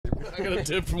I got a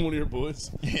tip from one of your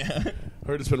boys. Yeah.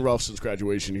 Heard it's been rough since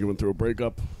graduation. You went through a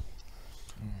breakup.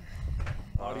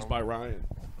 Bodies by Ryan.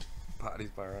 Bodies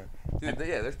by Ryan. Dude,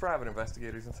 yeah, there's private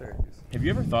investigators in Syracuse. Have you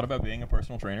ever thought about being a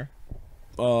personal trainer?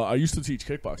 I used to teach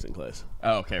kickboxing class.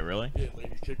 Oh, okay, really? Yeah,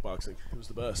 ladies kickboxing. It was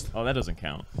the best. Oh, that doesn't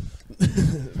count.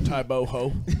 Tai Bo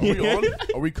Ho. Are we on?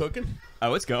 Are we cooking? Oh,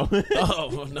 let's go.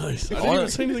 Oh, nice. I didn't even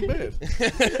say anything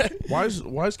bad. Why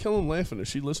is Kellen laughing? Is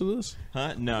she listening to this?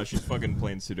 Huh? No, she's fucking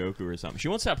playing Sudoku or something. She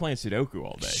won't stop playing Sudoku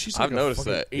all day. She's I've noticed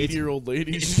that. 80-year-old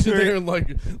lady. She's there in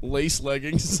like lace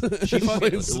leggings. She playing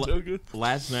fucking Sudoku.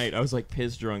 last night I was like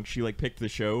piss drunk. She like picked the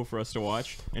show for us to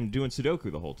watch and doing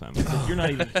Sudoku the whole time. I was like, you're not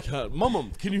even. God,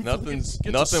 Mum, can you Nothing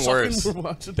get worse we're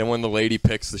watching? than when the lady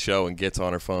picks the show and gets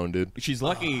on her phone, dude. She's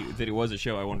lucky that it was a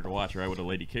show I wanted to watch, or I would have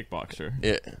lady kickboxed her.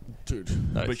 Yeah. Dude.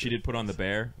 Nice. But she did put on The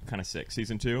Bear, kind of sick.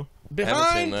 Season 2. I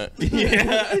haven't seen that.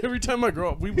 Yeah. Every time I grow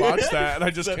up, we watch that, and I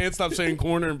just can't stop saying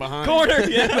corner and behind. Corner,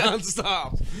 yeah.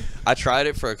 Non-stop. I tried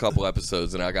it for a couple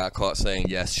episodes, and I got caught saying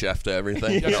yes, chef, to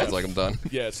everything. Yeah. I was like, I'm done.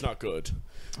 Yeah, it's not good.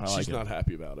 She's it. not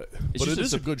happy about it. It's But just it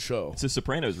is a good show. It's a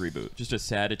Sopranos reboot. Just a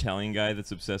sad Italian guy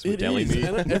that's obsessed with It deli is. meat.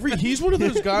 And he's one of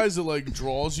those guys that like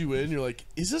draws you in. You're like,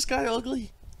 is this guy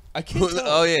ugly? I can't tell.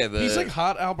 Oh, yeah. He's like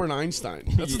hot Albert Einstein.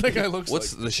 That's what that guy looks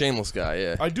What's like. the shameless guy?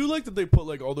 Yeah. I do like that they put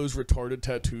like all those retarded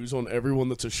tattoos on everyone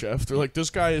that's a chef. They're like, this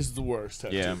guy is the worst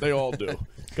tattoo. Yeah. They all do.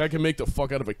 Guy can make the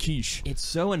fuck out of a quiche. It's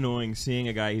so annoying seeing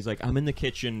a guy. He's like, I'm in the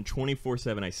kitchen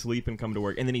 24/7. I sleep and come to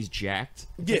work, and then he's jacked.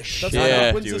 Yeah, that's Shit,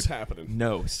 Yeah. when's dude. this happening?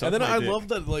 No. And then I love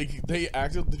that like they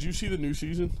acted. Did you see the new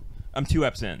season? I'm 2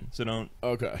 eps in, so don't.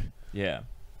 Okay. Yeah.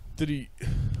 Did he?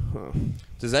 Huh.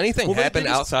 Does anything Well, they happen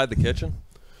just- outside the kitchen?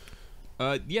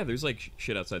 Yeah. There's like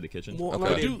shit outside the kitchen. Well, and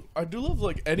Okay. I do love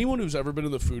like anyone who's ever been in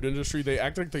the food industry. They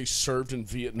act like they served in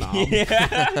Vietnam.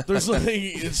 Yeah. There's like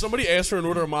if somebody asks for an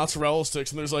order of mozzarella sticks,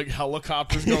 and there's like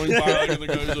helicopters going by, and the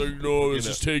guy's like, "No, this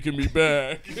is taking me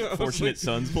back." Fortunate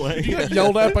Sons play. You got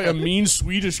yelled at by a mean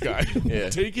Swedish guy. Yeah.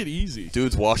 Take it easy.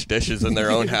 Dudes wash dishes in their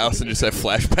own house and just have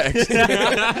flashbacks.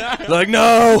 They're like,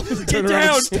 no! Turn around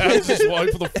down. and stabs his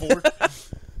wife with a fork.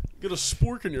 Get a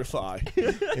spork in your thigh.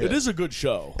 It is a good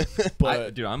show,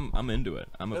 but Dude, I'm into it.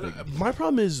 I'm a big. my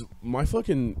problem is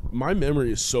my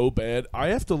memory is so bad. I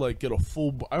have to like get a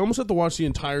full. I almost have to watch the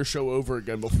entire show over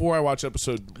again before I watch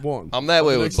episode 1. I'm that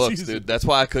way The with next books, season. dude. That's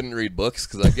why I couldn't read books,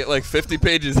 because I get like 50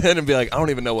 pages in and be like, I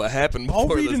don't even know what happened I'll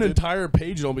before read this, an dude. entire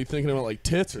page and I'll be thinking about like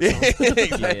tits or something.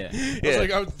 Yeah.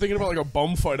 I was thinking about like a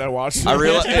bum fight I watched in I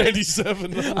realize-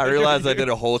 1997. I realized I did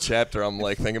a whole chapter. I'm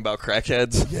like thinking about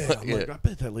crackheads. Yeah, I'm like, I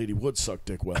bet that lady would suck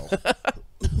dick well.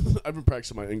 I've been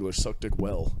practicing my English, suck dick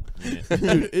well.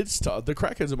 Dude, it's tough. The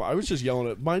crackheads, I was just yelling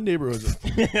at my neighborhood.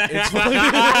 It's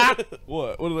like,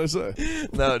 what? What did I say?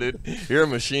 No, dude, you're a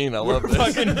machine. I love this.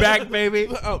 Fucking back, baby.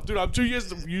 Oh, dude, I'm too used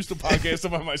to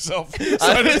podcasting by myself, so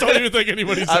I just don't even think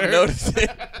anybody's there. I've noticed it.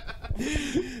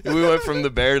 We went from the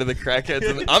bear to the crackheads,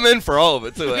 and I'm in for all of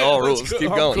it too. Like, all Let's rules, go.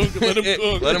 keep I'm going. cooking. Let him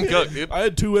cook. Let him cook, dude. I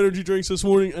had 2 energy drinks this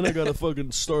morning, and I got a fucking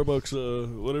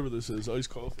Starbucks, whatever this is, iced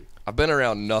coffee. I've been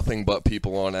around nothing but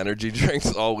people on energy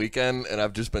drinks all weekend, and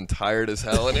I've just been tired as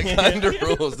hell, and it kind of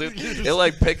rules, dude. It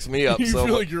like picks me up You so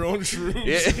feel much. like you're on shrooms.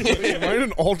 Yeah. Am I in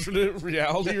an alternate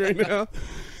reality right now?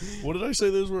 What did I say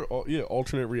those were? Yeah,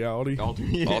 alternate reality.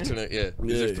 Alternate, yeah.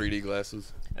 These are Yeah. 3D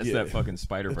glasses. That's Yeah. that fucking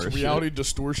Spider-Verse It's a reality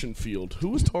distortion field. Who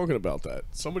was talking about that?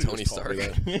 Somebody Tony was talking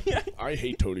Stark. about that. I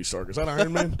hate Tony Stark. Is that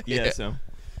Iron Man? Yeah, so.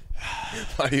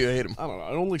 Why do you hate him? I don't know.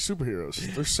 I don't like superheroes.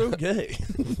 They're so gay.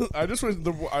 I just want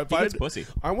It's pussy.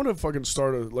 I want to fucking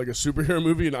start a superhero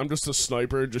movie, and I'm just a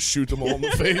sniper and just shoot them all in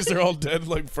the face. They're all dead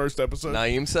like first episode.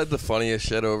 Naeem said the funniest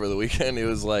shit over the weekend. He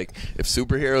was like, if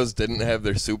superheroes didn't have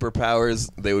their superpowers,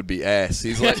 they would be ass.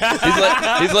 He's like,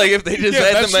 if they just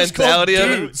had that's the just called mentality of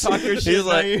dudes. it. Talk your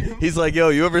shit, He's like, yo,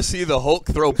 you ever see the Hulk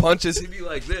throw punches? He'd be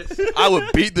like this. I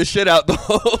would beat the shit out the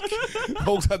Hulk.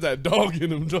 Hulk's got that dog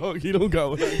in him, dog. He don't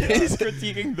got what I got. He's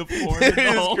critiquing the porn. He's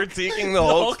critiquing the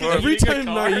Hulk. Hulk Every Eating a time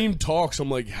car. Naeem talks, I'm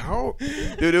like, how?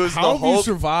 Dude, it was How the have you Hulk.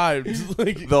 survived?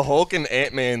 Like, The Hulk and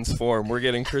Ant-Man's form were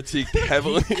getting critiqued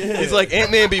heavily. He's like,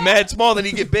 Ant-Man be mad small, then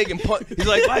he get big and punch. He's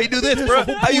like, why you do this, bro?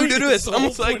 How you do this? The whole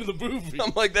I'm like, point of the movie.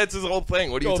 I'm like, that's his whole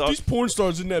thing. What are Yo, you if talking? these porn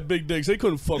stars didn't have big dicks, they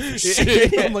couldn't fuck for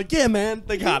shit. I'm like, yeah, man,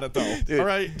 they got it though. Dude, All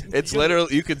right, It's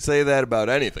literally, you could say that about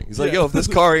anything. He's like, Yeah. yo, if this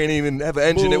car ain't even have an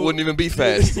engine, it Bull. wouldn't even be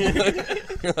fast.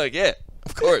 You're like, yeah,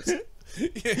 of course.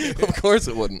 Of course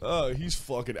it wouldn't. Oh, he's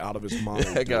fucking out of his mind.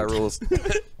 That guy dude. rules.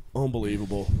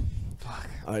 Unbelievable. Fuck.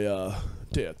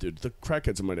 Yeah, dude, the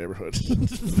crackheads in my neighborhood.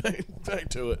 back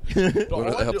to it. What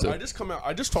are they up to? I just come out.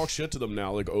 I just talk shit to them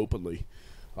now, like openly.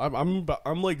 I'm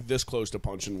like this close to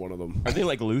punching one of them. Are they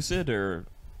like lucid or?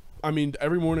 I mean,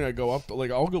 every morning I go up,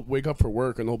 like I'll go wake up for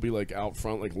work, and they'll be like out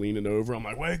front, like leaning over. I'm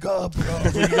like, wake up!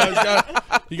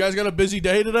 You guys got a busy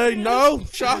day today? No,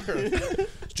 shocker.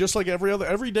 Just like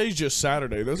every day's just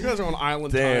Saturday. Those guys are on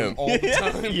island time all the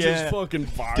time, just fucking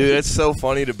fire. Dude, it's so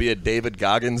funny to be a David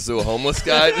Goggins to a homeless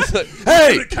guy. Just like,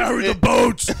 hey, carry the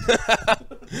boats,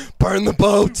 burn the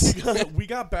boats. We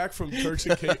got back from Turks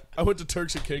and Caicos. I went to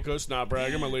Turks and Caicos, not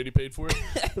bragging. My lady paid for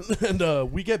it,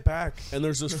 and we get back, and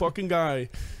there's this fucking guy.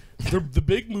 The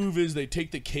big move is they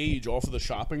take the cage off of the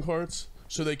shopping carts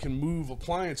so they can move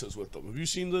appliances with them. Have you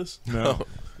seen this? No.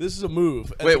 This is a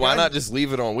move. And wait, why not just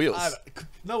leave it on wheels?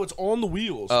 No, it's on the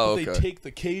wheels. Oh, but okay. they take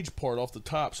the cage part off the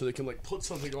top so they can like put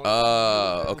something on.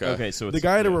 Okay. Okay, so it's, the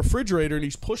guy at a refrigerator, and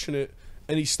he's pushing it,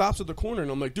 and he stops at the corner, and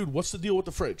I'm like, dude, what's the deal with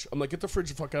the fridge? I'm like, get the fridge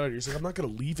the fuck out of here. He's like, I'm not gonna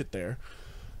leave it there.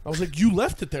 I was like, you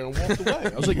left it there and walked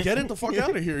away. I was like, get it the fuck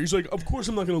out of here. He's like, of course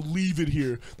I'm not gonna leave it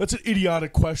here. That's an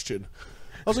idiotic question.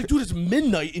 I was like, dude, it's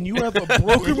midnight and you have a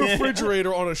broken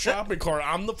refrigerator on a shopping cart.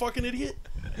 I'm the fucking idiot?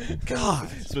 God.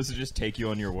 It's supposed to just take you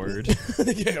on your word.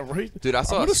 Yeah, right? Dude, I'm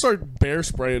going to start bear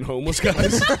spraying homeless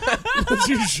guys. That's what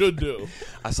you should do.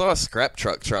 I saw a scrap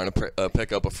truck trying to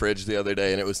pick up a fridge the other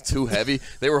day, and it was too heavy.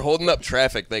 They were holding up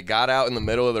traffic. They got out in the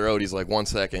middle of the road. He's like, 1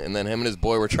 second. And then him and his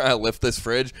boy were trying to lift this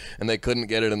fridge, and they couldn't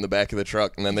get it in the back of the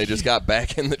truck. And then they just got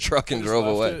back in the truck and drove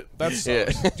away. That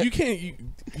sucks. You can't...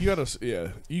 You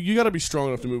gotta be strong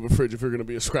enough to move a fridge if you're gonna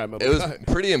be a scrap metal It was guy.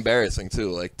 pretty embarrassing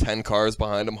too. Like 10 cars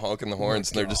behind them honking the horns,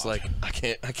 and they're just like, I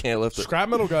can't lift it. Scrap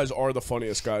metal guys are the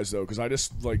funniest guys though, because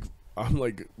I'm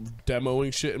like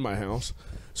demoing shit in my house.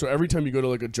 So every time you go to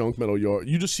like a junk metal yard,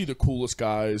 you just see the coolest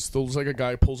guys. There's like a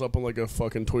guy pulls up on like a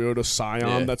fucking Toyota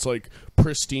Scion that's like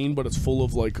pristine, but it's full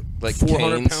of like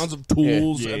 400 canes. pounds of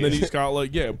tools, Yeah. and then he's got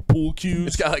like pool cues.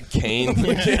 It's got like cane,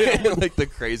 like the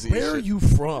craziest. Where are shit. you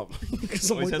from? 'Cause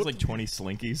I'm Always like, has what like 20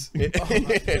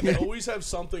 slinkies. they always have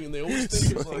something, and they always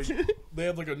think it's like they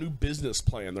have like a new business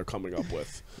plan they're coming up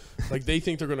with. Like they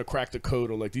think they're gonna crack the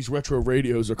code on like these retro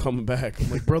radios are coming back.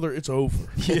 I'm like, brother, it's over.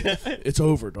 Yeah. It's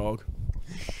over, dog.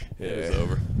 Yeah, It is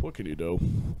over. What can you do? What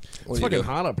It's do you fucking do?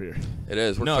 hot up here. It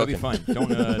is. We're No, cooking. it'll be fine.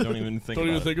 Don't even think Don't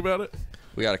about even think about it.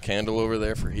 We got a candle over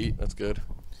there for heat. That's good. it.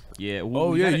 Yeah. Well,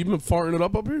 Oh we yeah, gotta- you've been farting it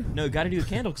up here. No, got to do the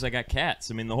candle because I got cats.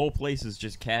 I mean, the whole place is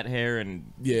just cat hair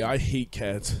and Yeah, I hate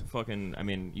cats. fucking. I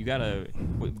mean, you gotta.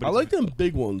 I like them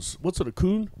big ones. What's it? A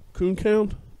coon? Coon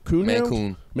count? Coon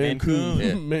hound? Mancoon. Mancoon.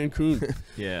 Yeah. Mancoon.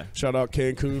 Yeah. Shout out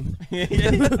Cancun. Yeah.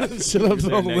 Shout out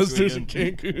to all the Next listeners in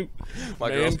weekend. Cancun. My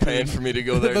girl's paying for me to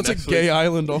go there. That's a next gay week.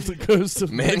 island off the coast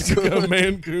of Mexico.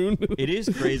 Mancoon. It is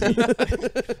crazy.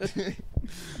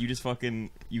 You just fucking.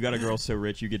 You got a girl so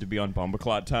rich you get to be on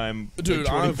Bumbleclot time. Dude,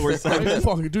 like 24/7.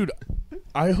 fucking dude.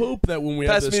 I hope that when we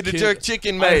Pass have me this the kid, jerk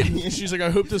chicken, mate. she's like,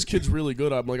 I hope this kid's really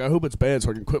good. I'm like, I hope it's bad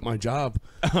so I can quit my job.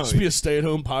 Oh, Just be a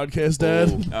stay-at-home podcast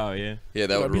dad. Oh yeah. Yeah,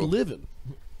 that I'd would be rule. living.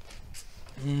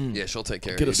 Yeah, she'll take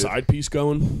care Get of a you. side piece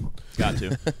going. Got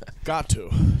to. Got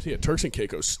to. Yeah, Turks and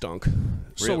Caicos stunk.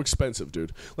 So Really? expensive,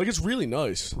 dude. Like, it's really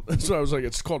nice. That's why I was like,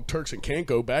 it's called Turks and Can't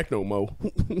Go Back No Mo.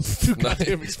 Too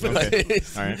goddamn expensive.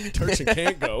 Nice. All right. Turks and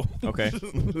Can't Go. Okay.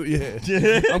 Yeah.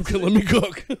 Let me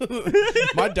cook.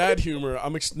 My dad humor,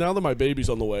 now that my baby's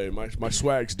on the way, my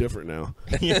swag's different now.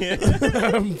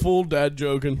 I'm full dad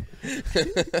joking.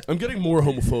 I'm getting more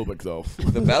homophobic, though.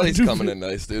 The belly's coming in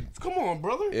nice, dude. Come on,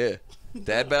 brother. Yeah.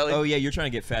 Dad belly? Oh yeah, you're trying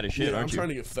to get fat as shit, Yeah, I'm aren't you? trying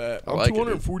to get fat. I I'm like it, dude.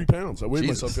 240 pounds. I weighed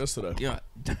Jesus. myself yesterday. Yeah.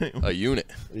 A unit.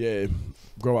 Yeah.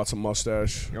 Grow out some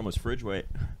mustache. You're almost fridge weight.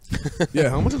 Yeah,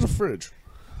 how much is a fridge?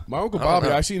 My Uncle I don't Bobby,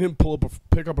 know. I seen him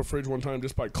pick up a fridge one time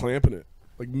just by clamping it.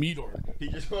 Like meat art. He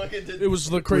just fucking did. It was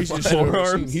the craziest shit I've ever seen.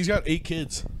 forearms. He's got 8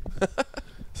 kids.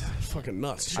 Fucking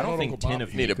nuts. I Shout don't out think Uncle 10 Bobby.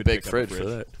 of You need a could big pick up fridge for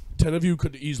that. 10 of you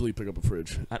could easily pick up a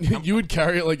fridge. I'm- You would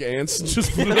carry it like ants and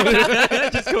just put it on there.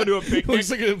 Just go to a picnic.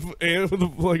 Looks like an ant with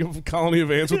like a colony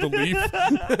of ants with a leaf.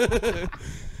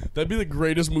 That'd be the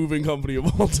greatest moving company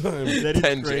of all time. That is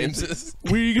 10 crazy. Jameses.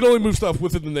 You can only move stuff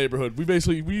within the neighborhood. We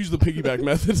use the piggyback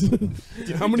method.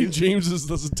 How many Jameses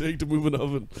does it take to move an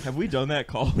oven? Have we done that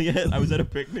call yet? I was at a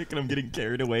picnic and I'm getting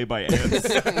carried away by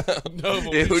ants. No,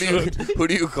 but Yeah, we should. who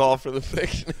do you call for the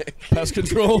picnic? Pest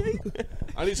control.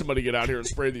 I need somebody to get out here and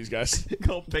spray these guys.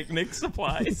 Called picnic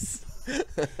supplies. Oh,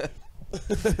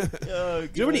 Do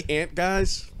you have any ant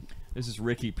guys? This is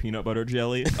Ricky Peanut Butter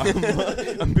Jelly.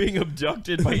 I'm being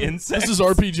abducted by insects. This is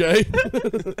RPJ.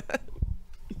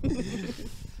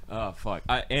 Oh, fuck.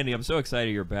 Andy, I'm so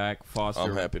excited you're back. Foster.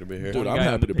 I'm happy to be here. Dude, One I'm guy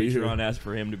happy on to be here. Patreon asked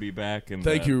for him to be back. And,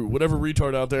 Thank you, whatever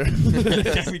retard out there.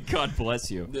 I mean, God bless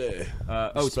you. Yeah.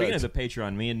 Speaking of the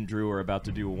Patreon, me and Drew are about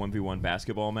to do a 1v1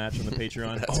 basketball match on the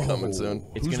Patreon. That's coming soon.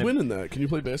 Who's winning that? Can you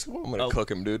play basketball? I'm gonna cook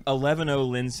him, dude. 11-0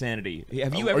 Linsanity.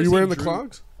 Have you ever Are you seen wearing the Drew?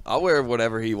 clogs? I'll wear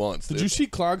whatever he wants. Did dude. you see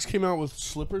Clogs came out with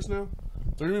slippers now?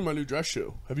 They're gonna be my new dress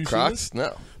shoe. Have you Crocs? seen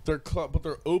No. this? But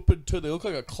they're open to. They look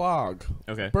like a clog.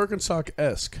 Okay.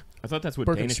 Birkenstock-esque. I thought that's what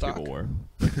Danish Birkenstock. people wore.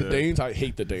 The Danes, I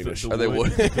hate the Danish. Are they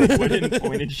wood? Wooden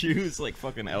pointed shoes like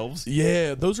fucking elves?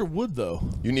 Yeah, those are wood though.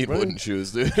 You need Right? wooden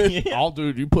shoes, dude.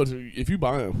 Dude, if you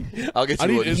buy them, I'll get you I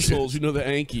need wooden insoles. shoes. You know the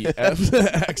Anki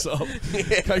acts up.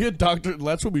 Can I get doctor?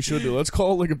 That's what we should do. Let's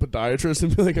call like a podiatrist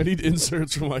and be like, I need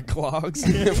inserts for my clogs.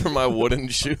 For my wooden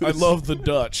shoes. I love the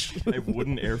Dutch. They have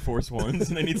wooden Air Force Ones,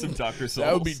 and I need some Dr. Souls.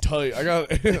 That would be tight.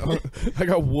 I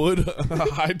got wood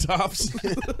high tops.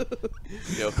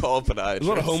 Yo, call a podiatrist. There's a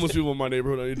lot of homeless people in my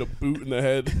neighborhood. I need a boot in the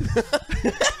head.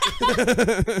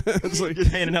 It's like,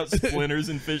 Just handing out splinters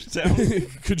in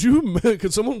Fishtown.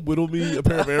 could someone whittle me a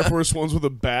pair of Air Force Ones with a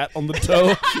bat on the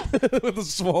toe with a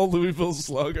small Louisville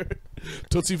Slugger,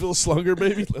 Tootsieville Slugger,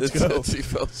 baby? Let's go. Tootsie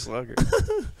Slugger.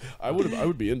 I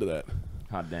would be into that.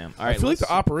 Hot damn. All I right, feel like the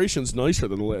operation's nicer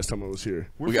than the last time I was here.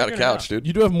 We got a couch, dude.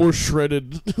 You do have more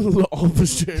shredded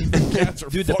office chairs. Cats are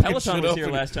Dude, the fucking Peloton shit was up here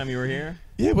in- last time you were here.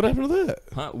 Yeah, what happened to that?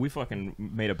 Huh? We fucking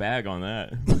made a bag on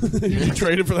that. You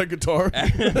traded for that guitar?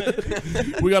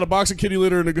 We got a box of kitty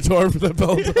litter and a guitar for that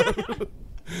Peloton.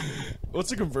 What's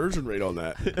the conversion rate on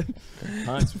that?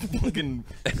 It's fucking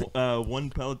one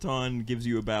Peloton gives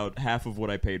you about half of what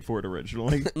I paid for it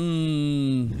originally.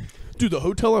 Dude, the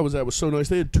hotel I was at was so nice.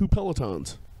 They had 2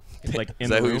 Pelotons. Like in Is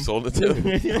the that who room. you sold it to?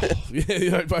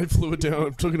 Yeah, I flew it down. I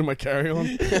took it in my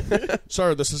carry-on.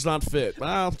 Sorry, this does not fit.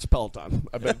 Well, it's a Peloton.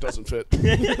 I bet it doesn't fit.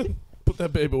 Put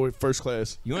that baby away first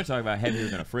class. You want to talk about heavier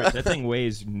than a fridge? That thing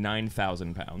weighs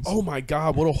 9,000 pounds. Oh my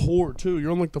God, what a whore too!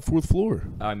 You're on like the 4th floor.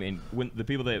 I mean, when the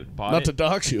people that bought Not it, to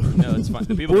dox you. no, it's fine.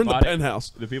 The people We're that in the bought it, penthouse.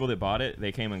 the people that bought it,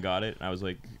 they came and got it, and I was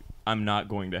like, I'm not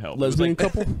going to help. Lesbian it was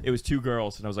like, couple? It was 2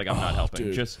 girls, and I was like, I'm not helping.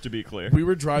 dude. Just to be clear. We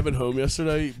were driving home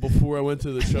yesterday before I went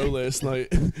to the show last night,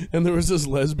 and there was this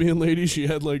lesbian lady. She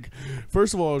had like,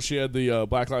 first of all, she had the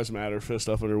Black Lives Matter fist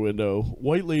up in her window.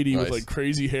 White lady with Nice. like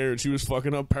crazy hair, and she was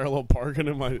fucking up parallel parking.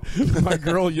 And my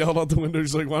girl yelled out the window.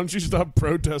 She's like, "Why don't you stop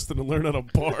protesting and learn how to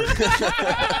park?"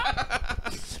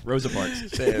 Rosa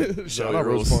Parks. Damn. Shout Zoe out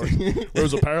rules. Rosa Parks.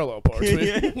 Rosa Parallel Parks,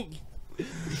 man.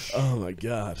 Oh my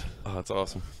God. Oh, that's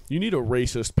awesome. You need a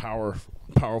racist,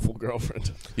 powerful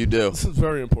girlfriend. You do. This is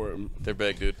very important. They're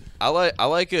big, dude. I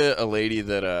like a lady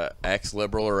that acts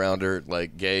liberal around her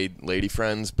like gay lady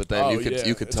friends, but then you could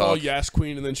it's all talk. yes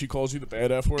queen, and then she calls you the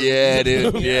bad F word. Yeah,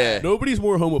 dude. Yeah. Nobody's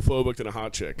more homophobic than a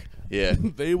hot chick. Yeah.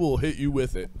 They will hit you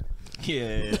with it.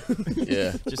 Yeah.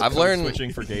 Yeah. Just I've code learned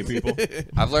switching for gay people.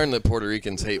 I've learned that Puerto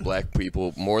Ricans hate black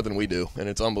people more than we do, and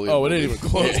it's unbelievable. Oh, it ain't even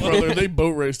close, brother. They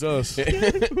boat raced us.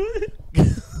 It's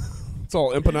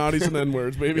all empanadas and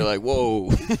N-words, baby. You're like, whoa.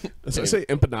 Did I say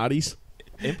empanadas?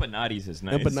 Empanades is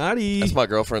nice. Empanati. That's my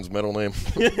girlfriend's middle name.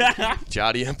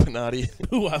 Jody Empanati.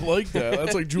 Ooh, I like that.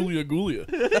 That's like Julia Gulia.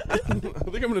 I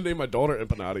think I'm going to name my daughter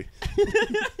Empanati.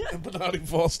 Empanati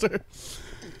Foster.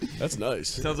 That's nice.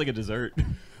 Sounds like a dessert.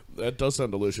 That does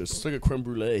sound delicious. It's like a creme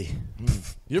brulee.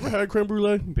 You ever had creme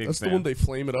brulee? Big That's fan. the one they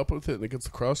flame it up with it and it gets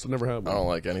the crust. I never had I one. don't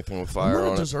like anything with I'm fire not a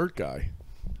on it. dessert guy.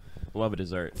 Love a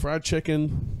dessert. Fried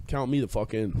chicken, count me the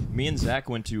fuck in. Me and Zach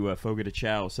went to Fogo de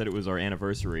Chao, said it was our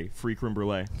anniversary. Free creme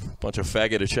brulee. Bunch of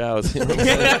faggot of chows.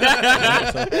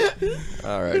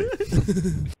 All right.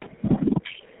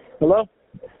 Hello?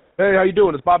 Hey, how you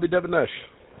doing? It's Bobby Devanesh.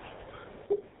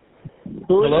 Who is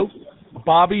Hello? this?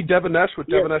 Bobby Devanesh with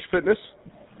Yeah. Devanesh Fitness.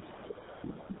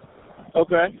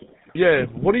 Okay. Yeah,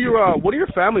 one of your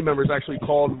family members actually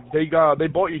called. They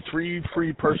bought you 3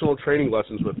 free personal training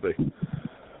lessons with me.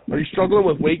 Are you struggling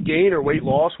with weight gain or weight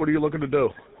loss? What are you looking to do?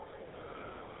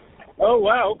 Oh,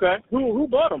 wow, okay. Who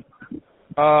bought them?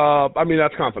 I mean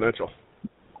that's confidential.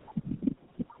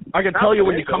 I can tell you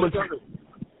when you come in.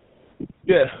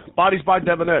 Yeah, Bodies by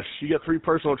Devanesh. You get 3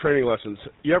 personal training lessons.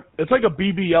 Yep, it's like a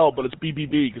BBL, but it's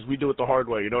BBB because we do it the hard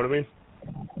way. You know what I mean?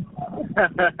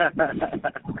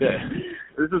 Yeah.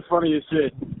 This is funny as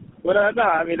shit. But no,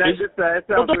 I mean that's just it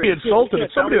sounds Don't be weird. insulted. You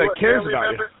It's somebody can't that tell me cares what about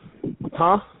family you.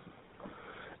 Huh?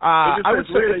 It just I would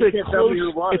sounds weird that you say can't tell me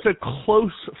who bought it's a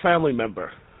close family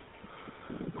member.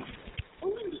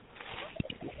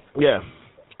 Yeah.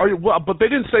 Are you? Well, but they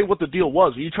didn't say what the deal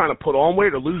was. Are you trying to put on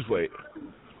weight or lose weight?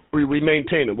 Or are we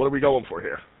maintaining? What are we going for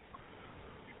here?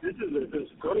 This is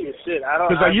funny as shit. I don't.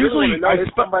 Because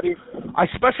somebody. I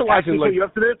specialize in like. You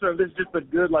up to this, or is this just a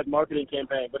good like marketing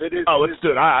campaign? But it is. Oh, it's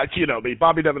good. You know me.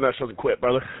 Bobby Devinesh doesn't quit,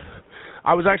 brother.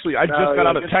 I just got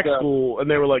out of tech school, and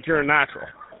they were like, "You're a natural."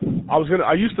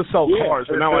 I used to sell cars,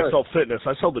 and now I sell fitness.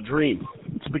 I sell the dream.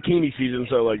 It's bikini season,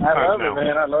 so like. I love it,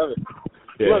 man. I love it.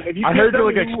 Yeah. Look, if you I heard you're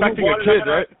like expecting a kid,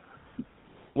 right?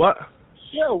 What?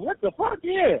 Yo, what the fuck?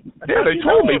 Yeah. Yeah, they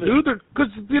told me, dude, because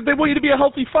they want you to be a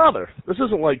healthy father. This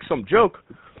isn't like some joke.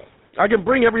 I can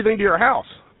bring everything to your house.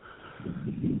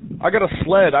 I got a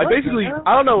sled. I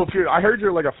don't know if I heard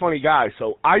you're like a funny guy,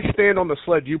 so I stand on the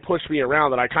sled, you push me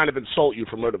around, and I kind of insult you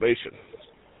for motivation.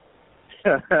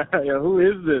 Yeah, who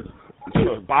is this?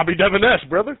 Bobby Devinesh,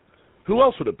 brother. Who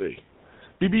else would it be?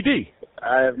 BBD.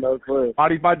 I have no clue.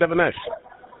 Body by Devinesh.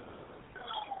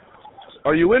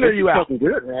 Are you in or are you out? Fucking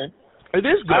good, man. It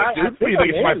is good, dude. You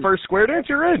think it's my first square dance?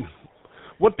 You're in.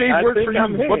 What days work for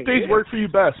you? What days work for you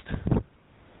best?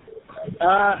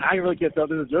 I really can't tell if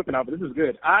this is a joke or not, but this is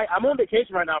good. I'm on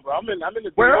vacation right now, bro. I'm in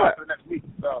the DR for the next week.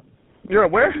 So. You're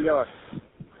at where? DR.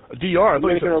 DR.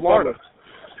 Dominican Republic.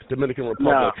 Dominican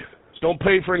Republic. No. Don't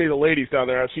pay for any of the ladies down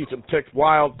there. I've seen some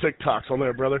wild TikToks on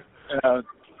there, brother.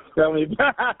 Tell me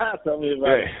about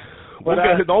it. But,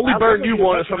 the only burn you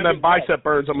want is from them bicep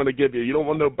burns I'm going to give you. You don't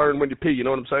want no burn when you pee. You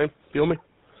know what I'm saying? Feel me?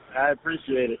 I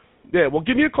appreciate it. Yeah, well,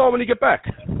 give me a call when you get back.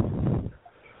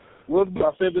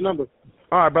 I'll save the number.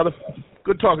 All right, brother.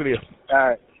 Good talking to you. All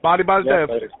right. Body by the Yeah,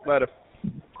 Dev. Later.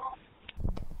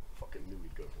 Fucking knew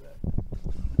we'd go for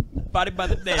that. Body by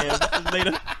the dam.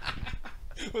 Later.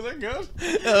 Was that good?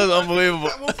 That was unbelievable.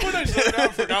 Well, before I started out,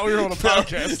 I forgot we were on a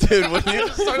podcast. Dude,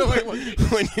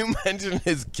 when you mentioned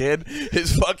his kid,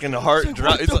 his fucking heart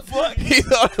dropped. He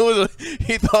thought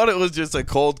it was just a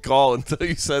cold call until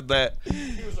you said that.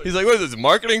 He's like, what is this,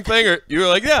 marketing thing? Or you were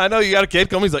like, yeah, I know you got a kid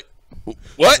coming. He's like,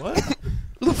 what?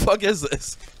 Who the fuck is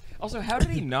this? Also, how did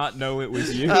he not know it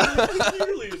was you?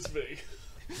 Clearly it's me.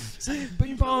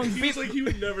 Bing bong. He's like, he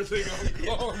would never think I would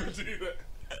call him to do that.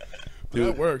 Dude,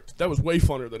 that worked. That was way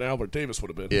funner than Albert Davis would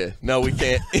have been. Yeah. No, we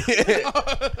can't.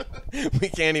 We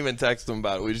can't even text him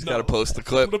about it. We just got to post the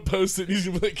clip. I'm going to post it. He's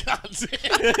going to be like, God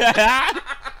damn.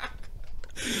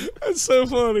 That's so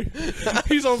funny.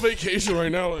 He's on vacation right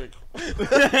now. Like,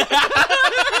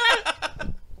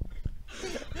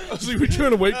 I was like, we're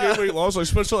trying to weight loss. I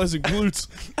specialize in glutes.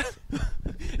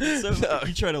 So,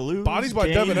 you try to lose. Bodies by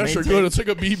Devin Escher good. It's like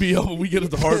a BBL, but we get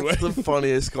it the hard way. It's the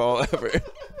funniest call ever.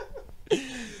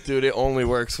 Dude, it only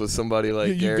works with somebody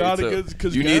like Gary.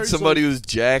 You need somebody who's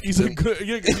jacked. He's like,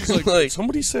 he's like,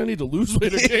 somebody said I need to lose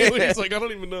weight or gain weight. He's like, I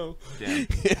don't even know. Damn.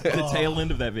 The tail end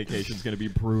of that vacation is going to be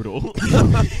brutal.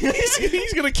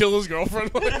 He's going to kill his girlfriend.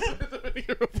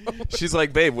 She's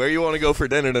like, babe, where you want to go for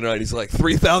dinner tonight? He's like,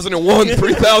 3001,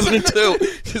 3002.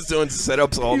 Just doing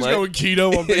setups all night. He's going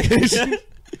keto on vacation.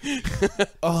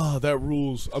 Oh, that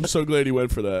rules. I'm so glad he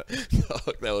went for that.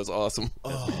 Fuck, that was awesome.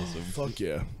 Awesome. Fuck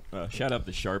yeah. Shout out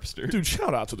the Sharpster. Dude,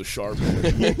 shout out to the Sharp.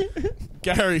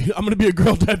 Gary, I'm going to be a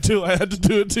girl dad too. I had to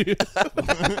do it to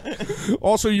you.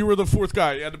 Also, you were the fourth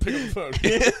guy. You had to pick up the phone.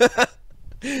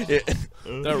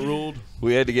 That ruled.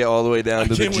 We had to get all the way down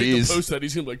to the G's. I can't wait to post that.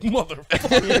 He's going to be like,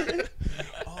 motherfucker.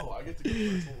 Oh, I get to go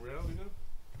virtual reality now?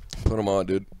 Put him on,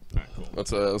 dude. All right, cool.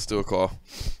 Let's do a call.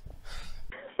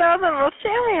 Let me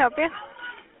help you.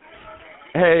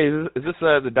 Hey, is this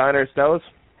the diner at Stella's?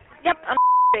 Yep, I'm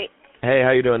straight. Hey,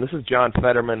 how you doing? This is John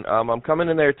Fetterman. I'm coming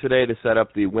in there today to set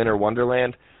up the Winter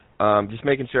Wonderland. Just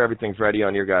making sure everything's ready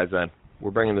on your guys' end. We're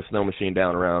bringing the snow machine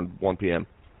down around 1 p.m.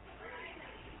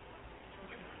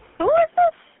 Who is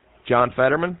this? John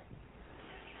Fetterman.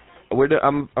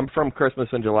 I'm from Christmas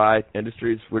in July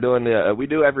Industries. We're doing we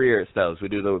do every year at Stella's. We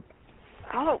do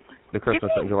the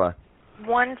Christmas in July.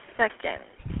 1 second.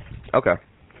 Okay.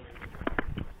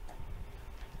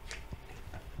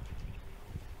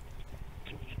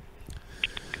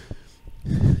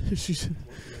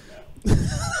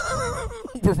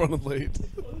 We're running late.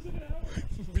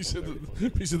 He said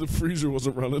the freezer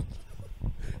wasn't running.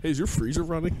 Hey, is your freezer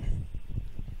running?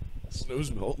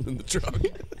 Snow's melting in the truck.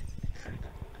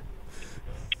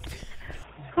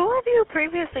 Who have you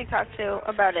previously talked to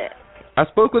about it? I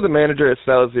spoke with the manager at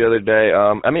Stella's the other day.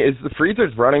 Is the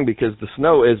freezer's running because the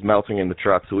snow is melting in the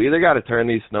truck, so we either got to turn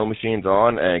these snow machines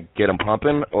on and get them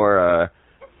pumping, or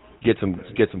get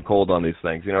some cold on these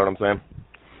things. You know what I'm saying?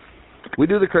 We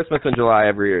do the Christmas in July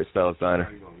every year at Stella's Diner.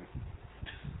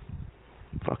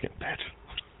 Fucking bitch.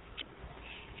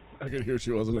 I could hear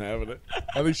she wasn't having it.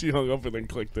 I think she hung up and then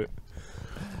clicked it.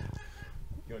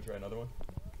 You want to try another one?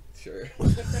 Sure.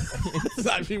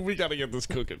 I mean, we got to get this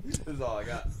cooking. This is all I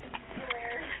got.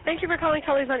 Thank you for calling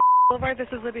Kelly's on Boulevard, this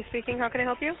is Libby speaking. How can I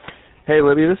help you? Hey,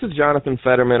 Libby, this is Jonathan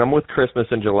Fetterman. I'm with Christmas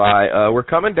in July. We're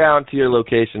coming down to your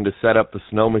location to set up the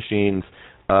snow machines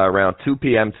around 2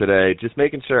 p.m. today, just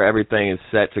making sure everything is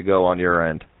set to go on your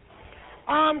end.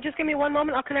 Just give me one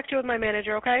moment. I'll connect you with my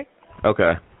manager, okay?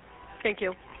 Okay. Thank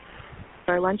you.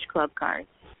 Our lunch club card.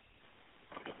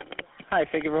 Hi,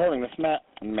 thank you for holding. This is Matt.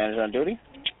 I'm manager on duty.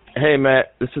 Hey,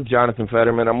 Matt, this is Jonathan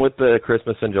Fetterman. I'm with the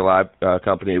Christmas in July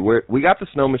company. We got the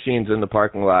snow machines in the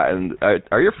parking lot, and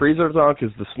are your freezers on?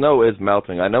 Because the snow is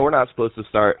melting. I know we're not supposed to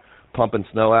start pumping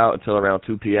snow out until around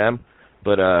 2 p.m.,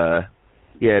 but,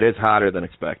 yeah, it is hotter than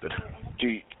expected. Do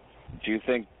you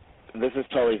think this is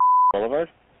totally Boulevard?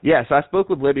 Yes, I spoke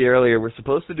with Libby earlier. We're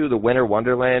supposed to do the Winter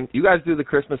Wonderland. You guys do the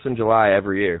Christmas in July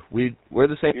every year. We're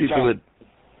the same people that...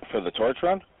 For the torch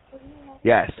run?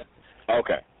 Yes.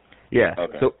 Okay. Yeah.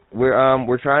 Okay. So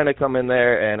we're trying to come in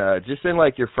there and just in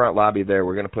like your front lobby there,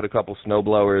 we're gonna put a couple snow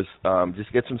blowers,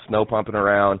 just get some snow pumping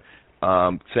around.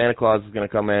 Santa Claus is gonna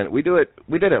come in. We did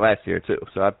it last year too.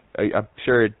 So I'm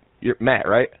sure you're Matt,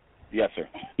 right? Yes, sir.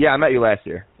 Yeah, I met you last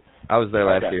year. I was there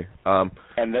last year.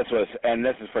 And this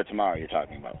is for tomorrow you're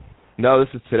talking about? No,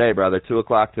 this is today, brother. 2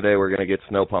 o'clock today. We're gonna get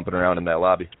snow pumping around in that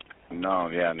lobby. No,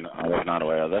 I was not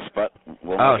aware of this, but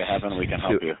we'll make it happen. We can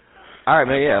help you. All right,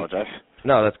 man. Yeah. Apologize.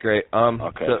 No, that's great.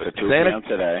 Okay, so 2 p.m.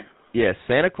 today. Yeah,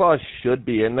 Santa Claus should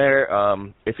be in there.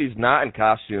 If he's not in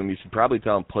costume, you should probably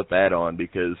tell him put that on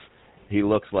because he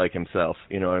looks like himself.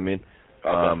 You know what I mean?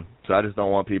 Okay. So I just don't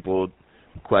want people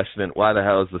questioning why the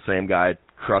hell is the same guy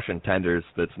crushing tenders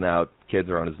that's now kids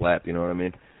are on his lap. You know what I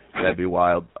mean? That'd be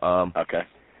wild. Okay.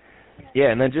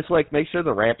 Yeah, and then just like make sure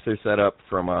the ramps are set up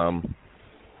from.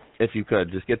 If you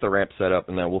could, just get the ramp set up,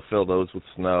 and then we'll fill those with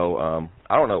snow.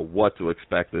 I don't know what to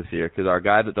expect this year because our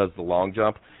guy that does the long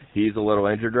jump, he's a little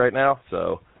injured right now,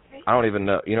 so I don't even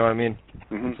know. You know what I mean?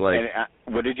 Mm-hmm. It's like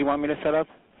what did you want me to set up?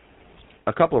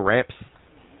 a couple of ramps.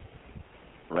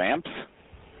 Ramps?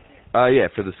 Yeah,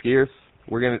 for the skiers.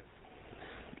 We're gonna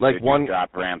Did you drop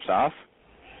ramps off?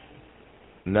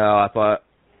 No, I thought.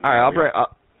 All right, I'll bring.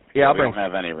 We I'll bring. don't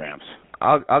have any ramps.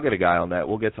 I'll get a guy on that.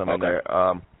 We'll get some in there.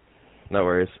 No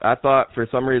worries. I thought, for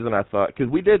some reason, because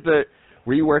we did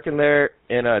were you working there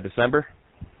in December?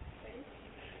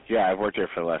 Yeah, I've worked here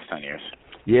for the last 10 years.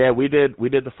 Yeah, we did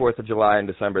the 4th of July in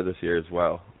December this year as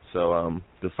well. So,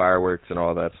 the fireworks and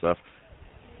all that stuff.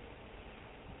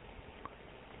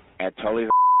 At Tully's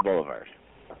Boulevard.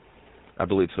 I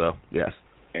believe so, yes.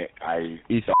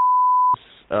 East,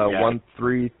 yeah.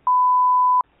 13.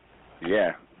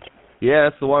 Yeah. Yeah,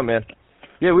 that's the one, man.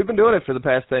 Yeah, we've been doing it for the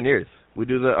past 10 years. We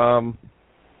do the,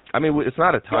 I mean, it's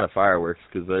not a ton of fireworks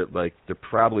because they're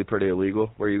probably pretty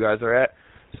illegal where you guys are at,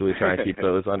 so we try and keep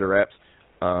those under wraps.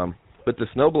 But the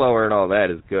snowblower and all that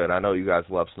is good. I know you guys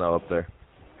love snow up there.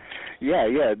 Yeah.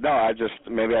 No,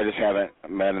 maybe I just haven't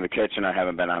been in the kitchen. I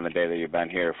haven't been on the day that you've been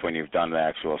here when you've done the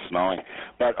actual snowing.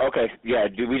 But okay, yeah,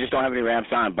 we just don't have any ramps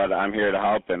on. But I'm here to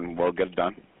help, and we'll get it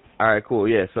done. All right, cool.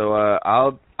 Yeah, so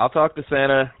I'll talk to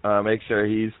Santa, make sure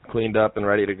he's cleaned up and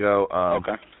ready to go.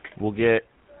 Okay. We'll get.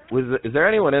 Is there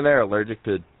anyone in there allergic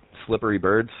to slippery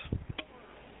birds?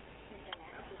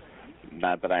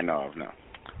 Not that I know of, no.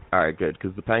 All right, good.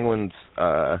 Because the penguins,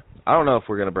 I don't know if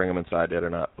we're gonna bring them inside yet or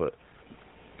not, but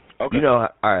okay. You know,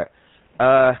 all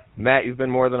right. Matt, you've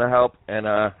been more than a help, and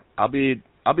I'll be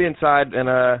inside.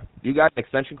 And you got an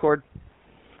extension cord?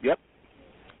 Yep.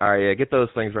 All right, yeah. Get those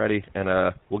things ready,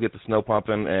 and we'll get the snow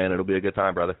pumping, and it'll be a good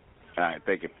time, brother. All right,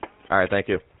 thank you. All right, thank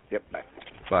you. Yep. Bye.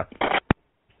 Bye.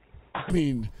 I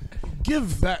mean,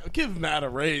 give Matt a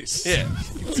race. Yeah,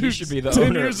 Dude, he should be the 10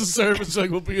 owner. years of service, like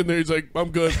we'll be in there. He's like,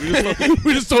 I'm good.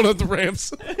 We just don't have the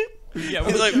ramps. Yeah,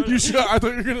 He's like, You should. I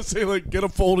thought you were gonna say like get a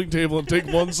folding table and take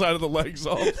one side of the legs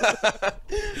off.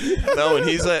 no, when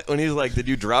he's like, did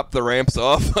you drop the ramps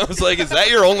off? I was like, is that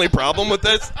your only problem with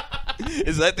this?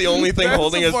 Is that the only thing That's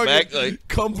holding a us back? fucking Like,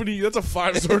 company. That's a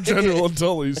 5-star general in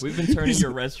Tully's. We've been turning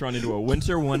your restaurant into a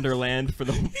winter wonderland for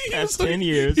the past 10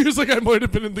 years. He was like, I might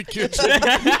have been in the kitchen.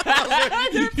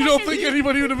 You don't think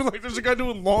anybody would have been like, there's a guy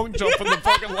doing long jump in the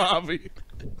fucking lobby.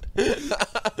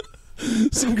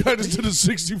 Some guy just did a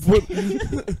 60-foot.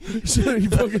 He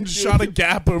fucking shot a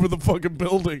gap over the fucking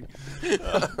building.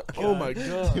 Oh my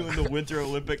god! Doing the Winter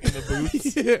Olympic in the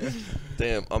booth. Yeah.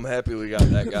 damn, I'm happy we got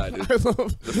that guy, dude. I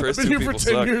love. The first I've been two here for people 10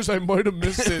 suck. years. I might have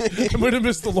missed it. I might have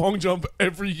missed the long jump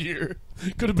every year.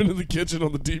 Could have been in the kitchen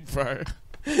on the deep fryer.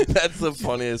 That's the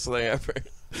funniest thing ever.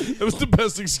 That was the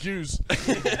best excuse.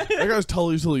 That guy's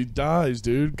Tully till he dies,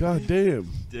 dude. God damn.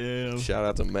 Damn. Shout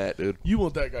out to Matt, dude. You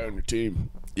want that guy on your team.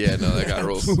 Yeah, no, that guy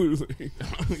rules. Absolutely.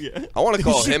 Yeah. I want to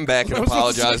call him back and I was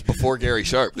about to apologize before Gary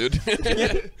Sharp, dude.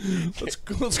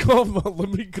 Let's call him.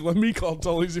 Let me call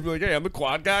Tully's and be like, hey, I'm the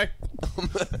quad guy.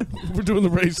 We're doing the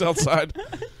race outside.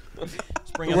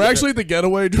 We're actually the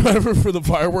getaway driver for the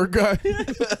firework guy.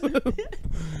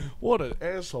 What an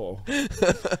asshole.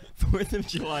 4th of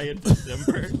July in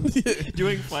December.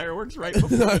 Doing fireworks right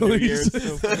before New Year's.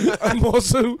 So I'm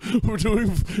also we're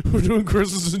doing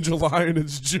Christmas in July and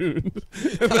it's June.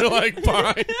 And they're like,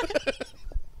 fine.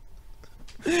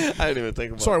 I didn't even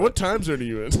think about Sorry, that. what time zone are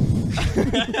you in?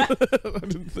 I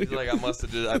didn't think He's like, I must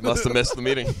have missed the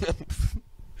meeting.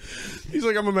 He's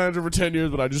like, I'm a manager for 10 years,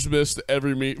 but I just missed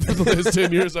every meet for the last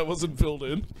 10 years I wasn't filled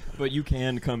in. but you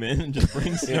can come in and just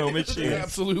bring snow machines.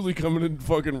 Absolutely coming and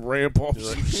fucking ramp off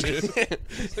some shit.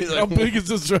 He's How like, big is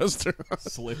this restaurant?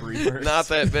 Slippery birds. not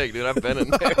that big, dude. I've been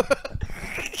in there.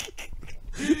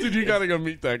 Dude, you gotta go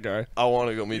meet that guy. I want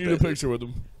to go meet You need a that picture with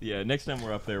him. Yeah, next time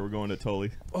we're up there, we're going to Tully.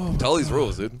 Oh, Tully's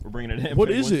rules, dude. We're bringing it in. what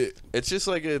is it? It's just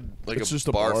like a It's just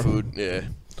a bar bar. food. Yeah,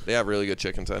 they have really good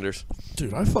chicken tenders.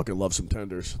 Dude, I fucking love some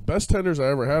tenders. Best tenders I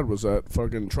ever had was at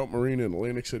fucking Trump Marina in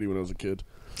Atlantic City when I was a kid.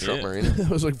 Trump Yeah. Marina. I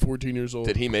was like 14 years old.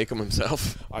 Did he make them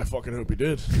himself? I fucking hope he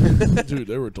did. Dude,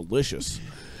 they were delicious.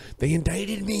 They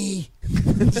indicted me.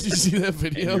 Did you see that And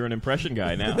video? you're an impression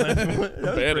guy now. I'm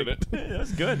bad at it.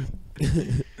 That's good.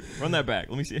 Run that back.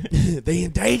 Let me see it. They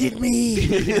indicted me.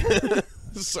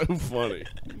 So funny.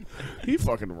 He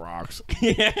fucking rocks.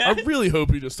 Yeah. I really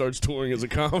hope he just starts touring as a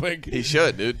comic. He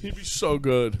should, dude. He'd be so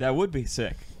good. That would be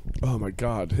sick. Oh my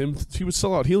god, he would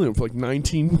sell out Helium for like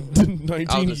 19 I was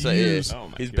gonna say, years. yeah, Oh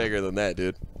my he's God. bigger than that,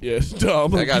 dude. Yeah,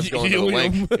 dumb. That guy's going to the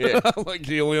Helium. link. Yeah. Like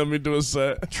Helium into a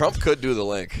set. Trump could do the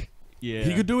link. Yeah.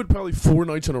 He could do it probably 4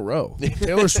 nights in a row.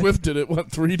 Taylor Swift did it,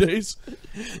 what, 3 days?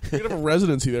 He could have a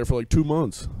residency there for like 2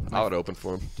 months. I would open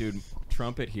for him. Dude,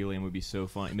 Trump at Helium would be so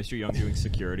funny. Mr. Young doing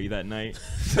security that night.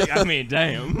 I mean,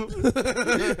 damn.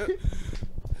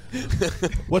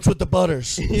 What's with the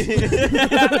butters? You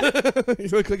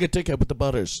look like a dickhead with the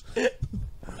butters.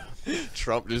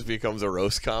 Trump just becomes a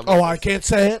roast comic. Oh, I can't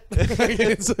say it. I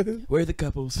can't say it. Where are the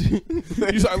couples?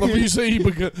 I love when you say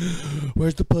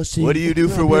where's the pussy? What do you do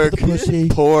for Where's work? the pussy?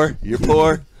 Poor. You're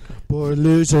poor. Poor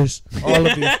losers. All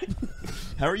of you.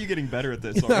 How are you getting better at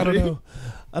this I already?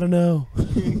 don't know.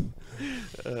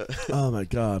 Oh my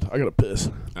god, I gotta piss.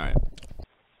 All right.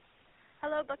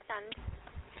 Hello, Bookend.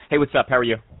 Hey, what's up? How are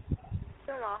you?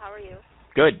 Doing well. How are you?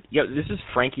 Good. Yo, this is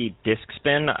Frankie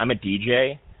Discspin. I'm a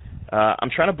DJ. I'm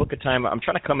trying to book a time. I'm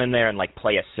trying to come in there and like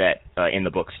play a set in the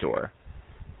bookstore.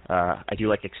 I do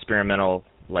like experimental,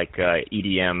 like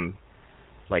EDM,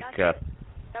 like. That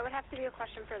would have to be a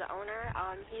question for the owner.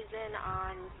 He's in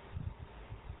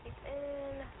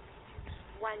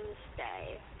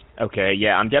Wednesday. Okay,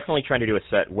 yeah, I'm definitely trying to do a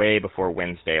set way before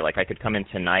Wednesday. Like I could come in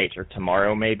tonight or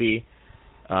tomorrow maybe.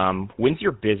 When's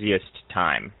your busiest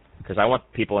time? Because I want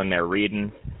people in there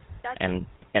reading, and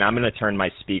I'm going to turn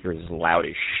my speakers loud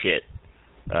as shit.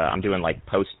 I'm doing like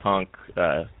post-punk,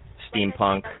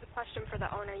 steampunk. That's a question for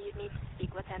the owner. You'd need to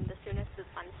speak with him. The soonest is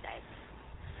Wednesday.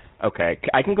 Okay,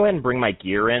 I can go ahead and bring my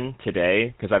gear in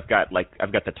today because I've got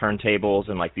the turntables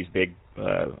and like these big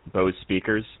Bose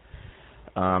speakers.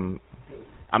 I'm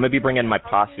gonna be bringing my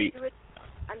posse.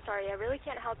 I'm sorry, I really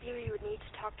can't help you. You would need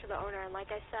to talk to the owner, and like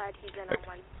I said, he's in on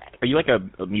Wednesday. Are you like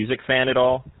a music fan at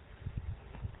all?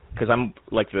 Because I'm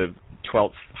like the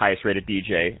 12th highest rated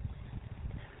DJ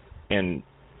in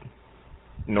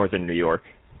northern New York.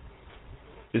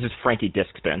 This is Frankie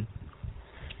Discspin.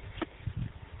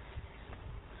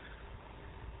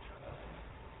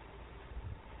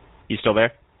 You still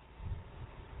there?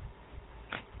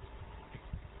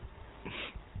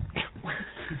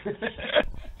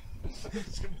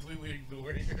 It's completely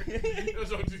ignoring her.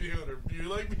 That's what to the other. Do you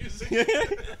like music?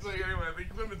 It's like, anyway, I think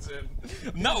Clement's in.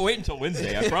 No, wait until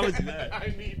Wednesday. I promise you that.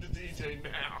 I need the DJ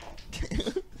now.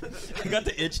 I got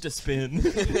the itch to spin.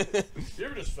 You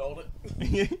ever just felt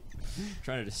it?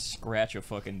 Trying to just scratch a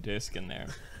fucking disc in there.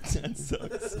 That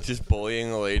sucks. Just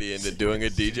bullying a lady into doing a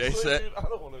DJ set. Dude, I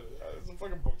don't want to. It's a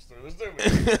fucking bookstore. There's no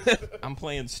way. I'm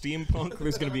playing steampunk.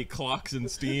 There's gonna be clocks and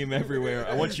steam everywhere.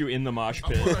 I want you in the mosh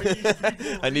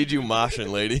pit. I need you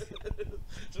moshing, lady.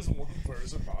 Just one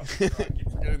person. I keep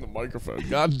forgetting the microphone.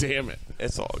 God damn it.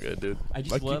 It's all good, dude. I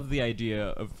just love the idea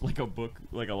of like a book,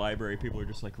 like a library. People are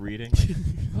just like reading.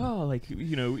 Oh, like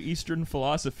Eastern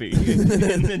philosophy,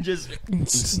 and then just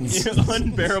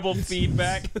unbearable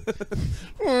feedback.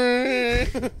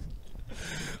 I'm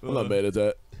not mad at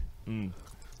that.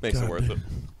 Makes it worth it.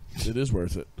 It is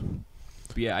worth it.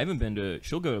 But yeah, I haven't been to.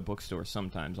 She'll go to bookstores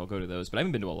sometimes. I'll go to those, but I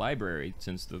haven't been to a library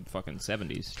since the fucking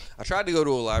 70s. I tried to go to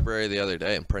a library the other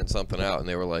day and print something out, and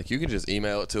they were like, "You can just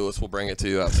email it to us. We'll bring it to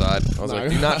you outside." I was like,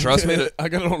 "Do you not trust me?" I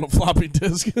got it on a floppy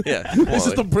disk. Yeah, It's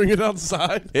just to bring it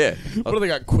outside. Yeah. What do they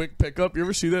got? Quick pickup. You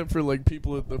ever see that for like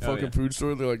people at the fucking food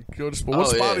store? They're like, "Go to spot. What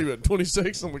spot are you at?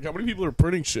 26." I'm like, how many people are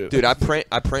printing shit? Dude, I print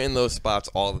in those spots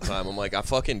all the time. I'm like, I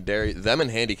fucking dare you. Them in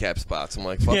handicap spots. I'm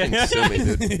like, fucking sue me,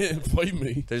 dude. Fight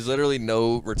me. There's literally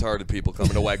no retarded people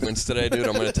coming to Wegmans today, dude.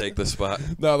 I'm gonna take this spot.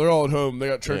 No, they're all at home. They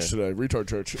got church today. Retard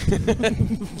church.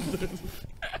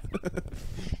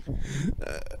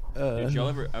 Did y'all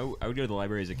ever? I would go to the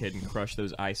library as a kid and crush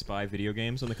those I Spy video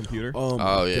games on the computer.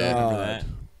 Oh yeah. Remember that?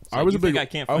 I was a big. I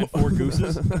can't find 4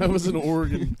 gooses. I was an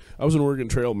Oregon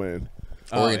Trail man.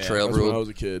 Oregon Trail That's rule. when I was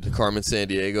a kid. The Carmen San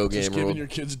Diego game Just rule. giving your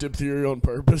kids diphtheria on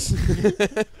purpose.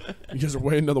 You guys are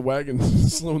waiting on the wagon,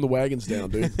 slowing the wagons down,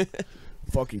 dude.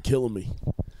 Fucking killing me.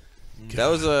 That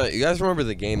was you guys remember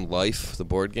the game Life, the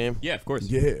board game? Yeah, of course.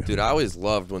 Yeah. Dude, I always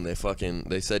loved when they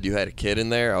said you had a kid in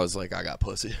there. I was like, I got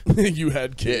pussy. You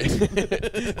had kids.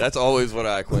 Yeah. That's always what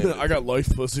I claimed. I got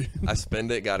life pussy. I spend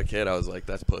it, got a kid. I was like,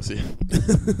 that's pussy.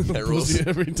 That rules. Pussy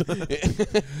every time.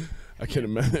 I can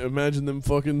imagine them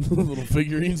fucking little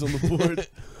figurines on the board.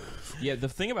 Yeah, the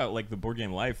thing about like the board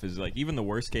game Life is like even the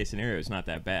worst case scenario is not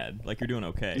that bad. Like you're doing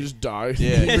okay. You just die.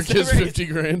 Yeah. Your kid's 50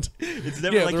 grand. It's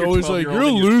never Yeah, like they're you're always like,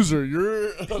 12-year-old you're a and loser. You're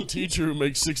a teacher who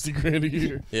makes 60 grand a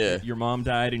year. Yeah. Your mom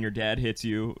died and your dad hits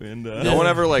you. And no one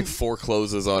ever like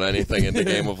forecloses on anything in the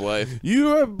game of life.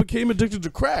 You became addicted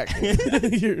to crack.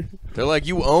 They're like,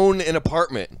 you own an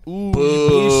apartment. Ooh, Boo. you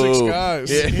blew 6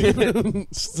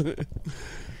 guys. Yeah.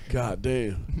 God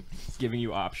damn. giving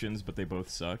you options, but they both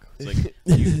suck. It's like,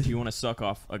 do you want to suck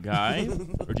off a guy,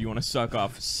 or do you want to suck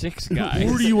off 6 guys?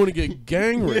 Or do you want to get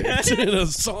gang raped in a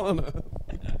sauna?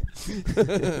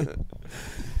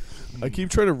 I keep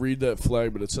trying to read that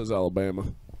flag, but it says Alabama.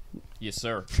 Yes,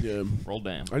 sir. Yeah. Roll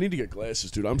down. I need to get glasses,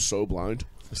 dude. I'm so blind.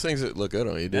 Those things that look good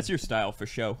on you, dude. That's your style for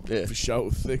show. Yeah. For show.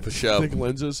 Thick show. Thick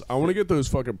lenses. I want to get those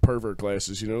fucking pervert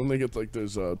glasses, you know? And they get like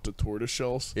those the tortoise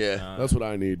shells. Yeah. That's what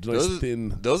I need. Nice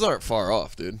thin. Those aren't far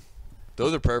off, dude.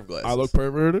 Those are perv glasses. I look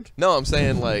perverted? No, I'm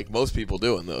saying like most people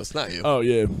doing those. Not you. Oh,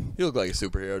 yeah. You look like a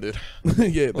superhero, dude.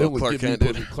 Yeah, they Well, look Clark Kent,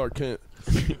 dude. Clark Kent.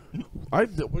 Were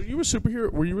you a superhero?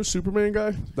 Were you a Superman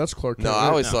guy? That's Clark Kent. No, right? I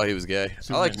always thought he was gay.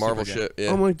 I like Marvel shit.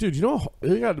 Yeah. I'm like, dude, you know, it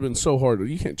got to have been so hard.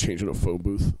 You can't change in a phone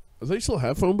booth. Do they still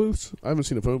have phone booths? I haven't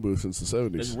seen a phone booth since the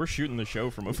 70s. We're shooting the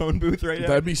show from a phone booth right now.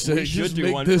 That'd be sick. We should Just do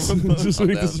make one this, from a phone. just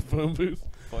make this a phone booth.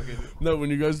 No, when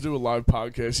you guys do a live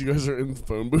podcast, you guys are in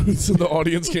phone booths and the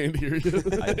audience can't hear you. You're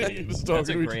just That's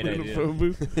talking a to great each other in idea. a phone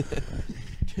booth.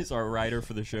 Just our writer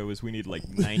for the show is we need like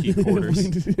 90 quarters.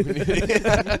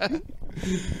 That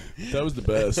was the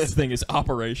best. This thing is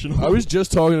operational. I was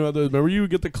just talking about those. Remember you would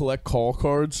get the collect call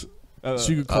cards?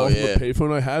 So you could call from a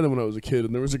payphone. I had them when I was a kid,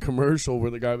 and there was a commercial where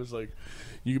the guy was like,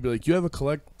 you could be like, you have a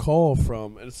collect call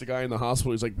from, and it's the guy in the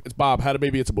hospital. He's like, it's Bob, had a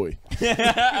baby, it's a boy. You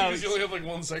only have like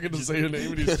 1 second to say your name,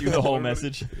 and you just do the whole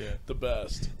message. Yeah. The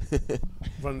best.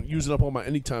 I'm using up all my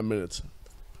anytime minutes.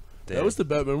 Damn. That was the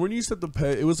best. Remember when you used to have to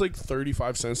pay? It was like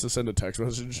 35 cents to send a text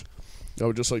message. I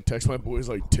would just like text my boys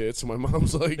like tits, and my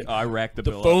mom's like, I racked the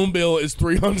bill. phone bill is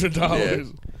 $300. Yeah.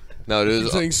 No, dude. You're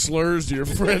saying slurs to your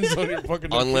friends on your fucking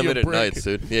unlimited Nokia nights,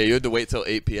 dude. Yeah, you had to wait till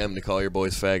 8 p.m. to call your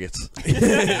boys faggots.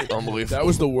 Unbelievable. That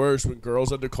was the worst when girls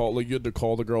had to call. Like you had to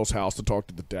call the girl's house to talk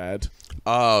to the dad.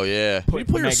 Oh yeah. Put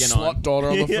your Megan slut on. daughter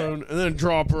on the phone and then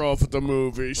drop her off at the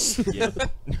movies. Yeah.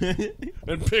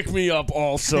 And pick me up.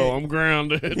 Also, I'm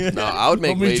grounded. No, I would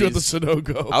make I'll meet you at the ladies.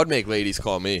 Sunoco. I would make ladies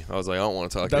call me. I was like, I don't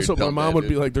want to talk That's to what your my dumb mom dad, would dude.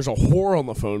 be like. There's a whore on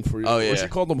the phone for you. Oh, Or yeah. she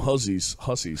called them hussies.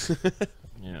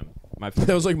 Yeah. My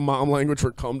That was like mom language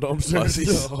for cum dumpster.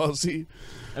 Hussies. Hussy.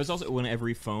 That was also when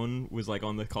every phone was like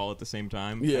on the call at the same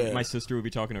time. Yeah. My sister would be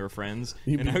talking to her friends,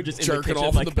 You'd and be I would just jerking in the kitchen,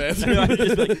 off in like, the bathroom. I would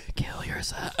just be like, kill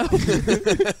yourself.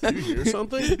 Did you hear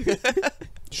something?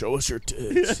 Show us your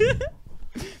tits.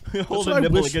 Hold what a I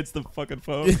nipple wish- against the fucking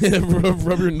phone.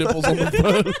 rub your nipples on the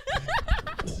phone.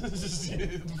 Just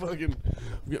fucking,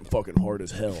 I'm getting fucking hard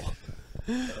as hell.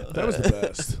 That was the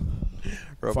best.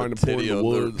 Rub Find a a port in titty the on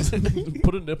woods.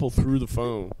 Put a nipple through the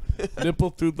phone.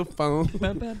 Nipple through the phone.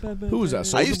 Who was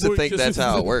that? I used to Soulja Boy? think that's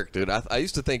how it worked, dude. I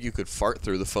used to think you could fart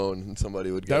through the phone and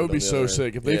somebody would get That it would on be the so other sick.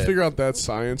 end. If they Yeah. figure out that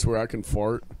science where I can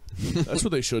fart, that's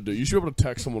what they should do. You should be able to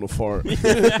text someone to fart.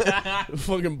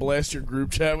 Fucking blast your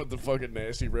group chat with the fucking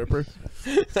nasty ripper.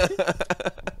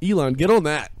 Elon, get on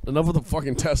that. Enough with the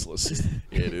fucking Teslas.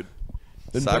 Yeah, dude.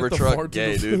 Invent the Cybertruck fart to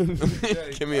gay, the- dude. Yeah,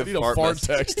 Give me I a need fart message.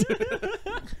 text.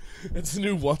 It's the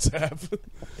new WhatsApp.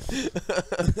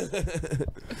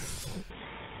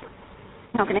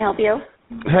 How can I help you?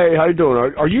 Hey, how you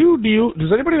doing?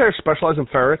 Does anybody there specialize in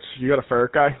ferrets? You got a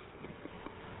ferret guy?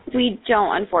 We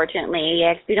don't, unfortunately.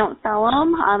 Yes, we don't sell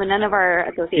them, and none of our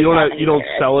associates You have any don't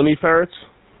ferrets. sell any ferrets?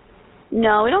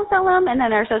 No, we don't sell them, and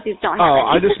then our associates don't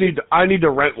have any. I need to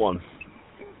rent one.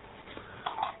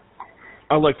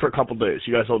 For a couple days.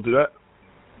 You guys don't do that?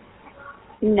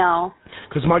 No.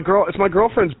 Because it's my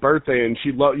girlfriend's birthday, and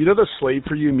she the "Slave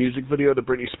for You" music video, the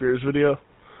Britney Spears video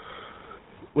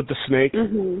with the snake.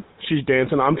 Mm-hmm. She's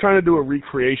dancing. I'm trying to do a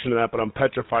recreation of that, but I'm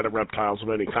petrified of reptiles of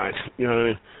any kind. You know what I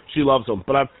mean? She loves them,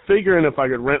 but I'm figuring if I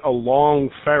could rent a long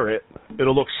ferret,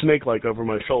 it'll look snake-like over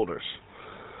my shoulders.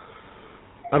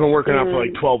 I've been working out for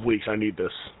 12 weeks. I need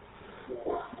this.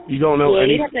 You don't know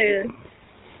any? You'd have to.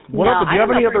 What do you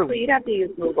have any other? You'd have to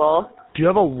use Google. Do you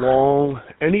have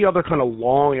any other kind of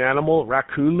long animal?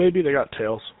 Raccoon, maybe? They got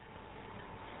tails.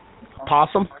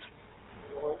 Possum?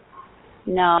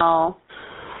 No.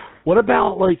 What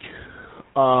about, you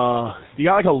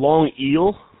got, a long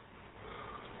eel?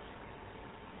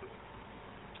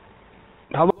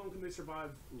 How long can they survive?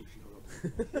 Ooh, she hung up.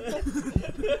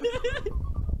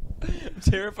 I'm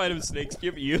terrified of snakes. Do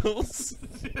you have eels?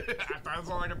 That's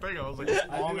all I can think of. I was like,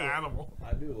 long animal.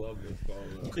 I do love this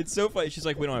phone. It's so funny. She's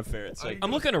like, we don't have ferrets. I'm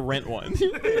looking to rent one.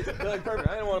 You're like, perfect.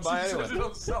 I didn't want to buy anyone. She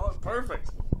don't sell it. Perfect.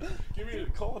 Give me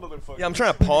call another fucking. Yeah, I'm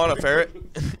trying to pawn a ferret.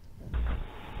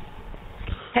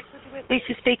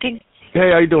 Lisa speaking.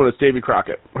 Hey, how you doing? It's Davey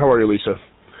Crockett. How are you, Lisa?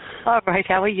 All right,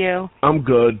 how are you? I'm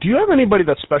good. Do you have anybody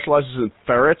that specializes in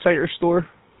ferrets at your store?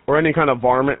 Or any kind of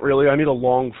varmint, really? I need a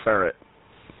long ferret.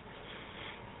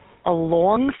 A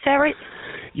long ferret?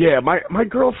 Yeah, my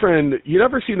girlfriend, you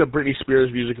ever seen the Britney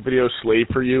Spears music video, "Slave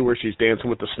for You," where she's dancing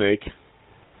with the snake?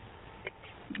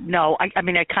 No, I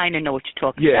kind of know what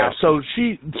you're talking Yeah, about. so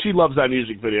she loves that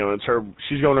music video, and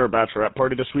she's going to her bachelorette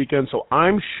party this weekend, so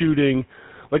I'm shooting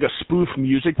a spoof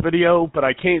music video, but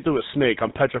I can't do a snake.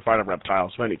 I'm petrified of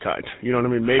reptiles of any kind. You know what I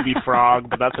mean? Maybe frog,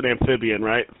 but that's an amphibian,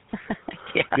 right?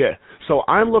 Yeah. So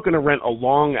I'm looking to rent a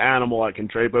long animal I can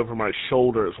drape over my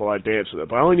shoulders while I dance with it,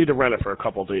 but I only need to rent it for a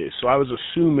couple of days. So I was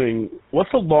assuming, what's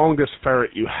the longest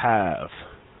ferret you have?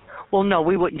 Well, no,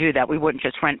 we wouldn't do that. We wouldn't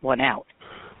just rent one out.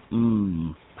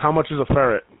 How much is a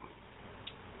ferret?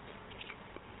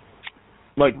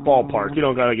 Ballpark. You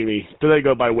don't got to give me... Do they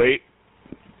go by weight?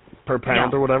 Per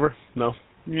pound or whatever? No?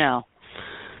 No.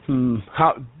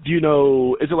 How do you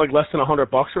know? Is it less than $100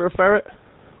 for a ferret?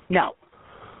 No.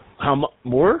 How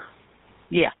more?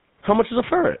 Yeah. How much is a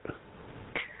ferret?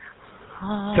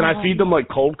 Can I feed them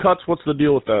cold cuts? What's the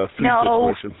deal with the food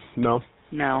situation? No.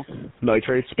 No.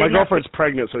 Nitrates. My girlfriend's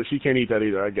pregnant, so she can't eat that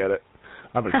either. I get it.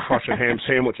 I've been crushing ham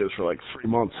sandwiches for 3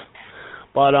 months.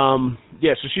 But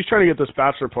yeah. So she's trying to get this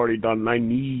bachelor party done, and I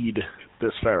need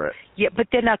this ferret. Yeah, but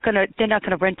they're not gonna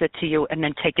rent it to you and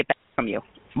then take it back from you.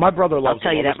 My brother loves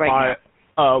I'll tell you that right now.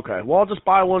 Oh, okay. Well, I'll just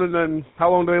buy one, and then how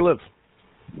long do they live?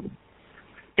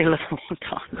 They live a long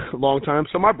time. Long time?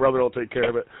 So my brother will take care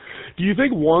of it. Do you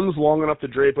think one's long enough to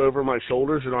drape over my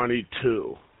shoulders, or do I need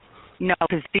two? No,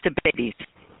 because these are babies.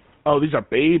 Oh, these are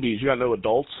babies. You got no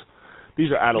adults? These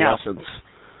are adolescents.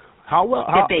 No. How well?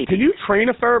 Can you train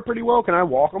a ferret pretty well? Can I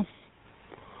walk them?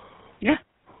 Yeah.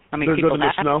 They're good in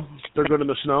the snow? They're good in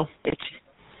the snow?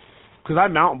 Because I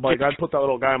mountain bike, I'd put that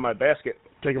little guy in my basket,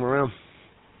 take him around.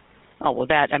 Oh, well,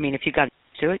 if you got to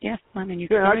do it, yeah. I mean, you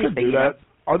can. Yeah, I could do that.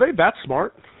 Are they that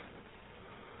smart?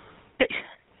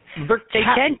 They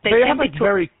have a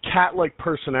very cat-like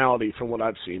personality from what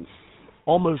I've seen.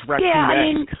 Almost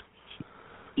raccoon-esque.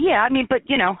 Yeah, but,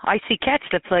 I see cats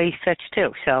that play fetch,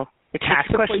 too, so it's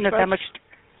just a question of how much...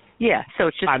 Yeah, so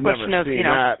it's just a question of,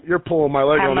 that. You're pulling my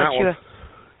leg on that one.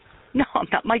 No, I'm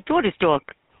not. My daughter's dog.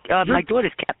 My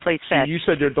daughter's cat plays fetch. You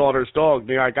said your daughter's dog.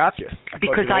 Yeah, I got you.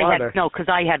 Because I have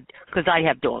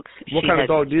dogs. What kind of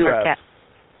dog do you have? Cat.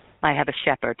 I have a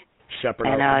shepherd. Shepherd.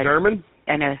 And a German?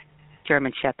 And a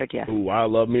German shepherd, yeah. Ooh, I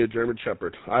love me a German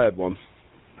shepherd. I had one.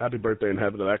 Happy birthday in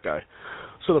heaven to that guy.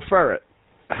 So the ferret,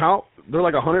 they're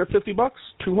 $150?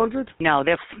 $200? No,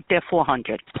 they're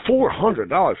 $400.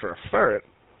 $400 for a ferret?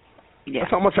 Yeah.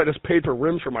 That's how much I just paid for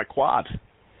rims for my quad.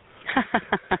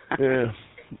 Yeah.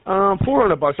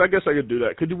 $400. I guess I could do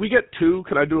that. Could we get two?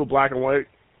 Can I do a black and white?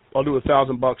 I'll do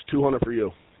 $1,000. $200 for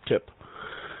you. Tip.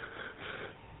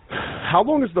 How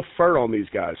long is the fur on these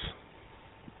guys?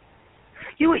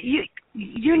 You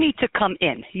need to come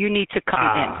in. You need to come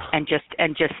in and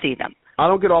just see them. I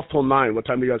don't get off till 9. What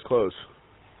time do you guys close?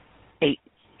 8.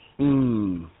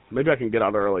 Maybe I can get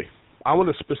out early. I want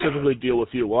to specifically deal with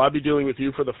you. Will I be dealing with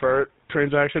you for the ferret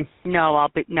transaction? No, I'll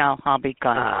be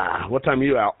gone. What time are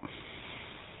you out?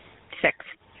 6.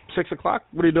 6 o'clock?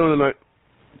 What are you doing tonight?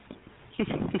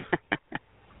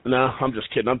 No, I'm just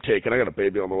kidding. I'm taking. I got a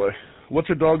baby on the way. What's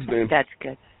your dog's name? That's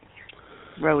good.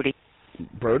 Rhodey.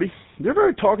 Brody? You're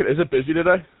very talking. Is it busy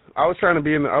today? I was trying to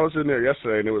be in. I was in there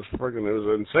yesterday, and it was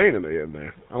insane in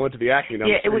there. I went to the Acme down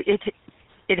the street.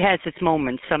 It has its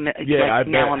moments. Yeah, like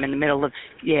now I'm in the middle of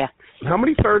How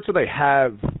many ferrets do they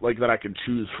have like that I can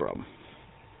choose from?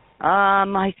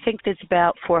 I think there's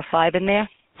about 4 or 5 in there.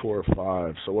 4 or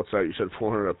 5. So what's that? You said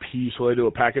 400 a piece. Will they do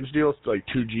a package deal? It's like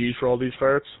 2 G's for all these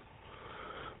ferrets.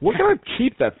 What can I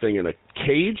keep that thing in, a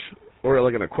cage or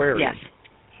like an aquarium? Yes.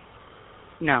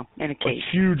 No, in a cage.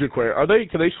 A huge aquarium.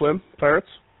 Can they swim, ferrets?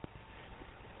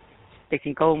 They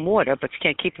can go in water, but you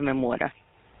can't keep them in water.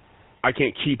 I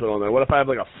can't keep it on there. What if I have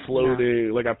like a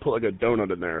floating, like I put like a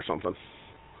donut in there or something?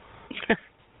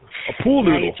 A pool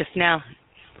noodle.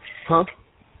 Huh?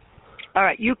 All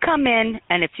right, you come in,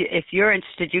 and if you're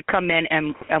interested, you come in,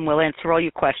 and we'll answer all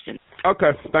your questions.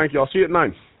 Okay, thank you. I'll see you at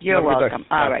 9. You're welcome.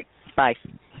 All right, bye.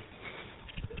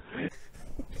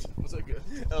 Was that good?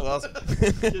 That was awesome.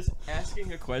 Just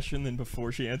asking a question, then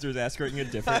before she answers, asking a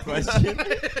different question.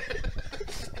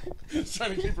 Just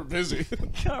trying to keep her busy.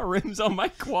 Got rims on my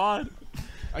quad.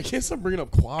 I can't stop bringing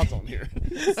up quads on here.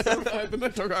 I think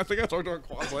I talked about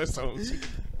quads last time.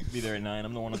 Be there at 9.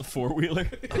 I'm the one on the 4-wheeler.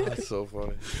 Oh, that's so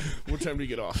funny. What time do you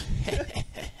get off?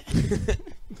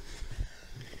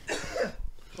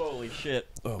 Holy shit.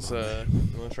 Oh, so,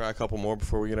 you want to try a couple more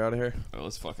before we get out of here? Oh,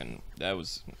 let's fucking... That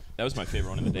was my favorite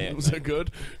one of the day. Was that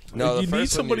good? No, you the need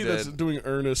first one somebody you that's did. doing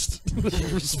earnest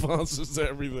responses to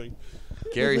everything.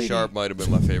 Gary Sharp might have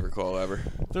been my favorite call ever.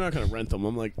 They're not going to rent them.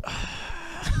 I'm like...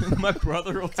 My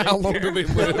brother will take How long care do they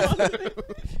of live?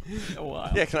 it. A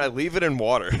while. Yeah, can I leave it in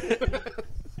water?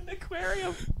 An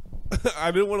aquarium.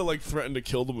 I didn't want to like threaten to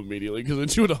kill them immediately because then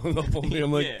she would have hung up on me.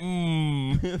 I'm like,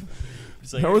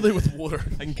 Like, how are they with water?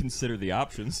 I can consider the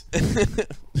options.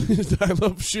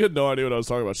 She had no idea what I was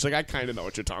talking about. She's like, I kind of know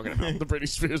what you're talking about. The Britney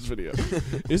Spears video.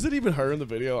 Is it even her in the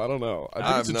video? I don't know.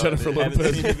 I think it's a Jennifer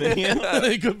Lopez.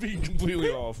 It could be completely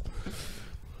off.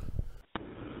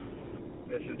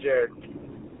 This is Jared.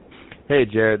 Hey,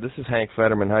 Jared. This is Hank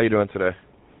Fetterman. How you doing today?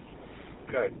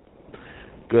 Good.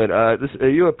 Good. Are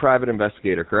you a private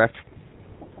investigator, correct?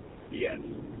 Yes.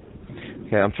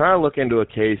 Okay, I'm trying to look into a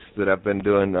case that I've been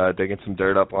digging some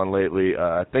dirt up on lately.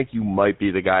 I think you might be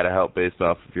the guy to help based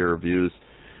off of your reviews.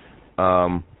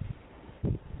 Do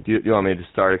you want me to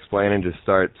start explaining, just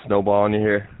start snowballing you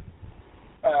here?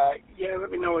 Yeah,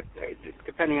 let me know what,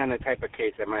 depending on the type of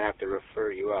case, I might have to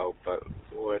refer you out, but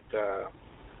why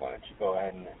don't you go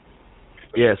ahead and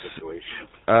explain Yes. the situation.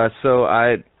 So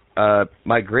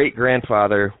my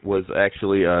great-grandfather was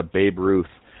actually Babe Ruth,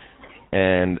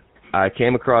 and I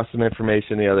came across some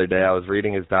information the other day. I was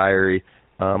reading his diary.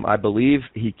 I believe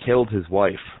he killed his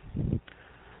wife.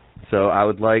 So I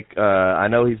would like, I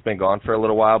know he's been gone for a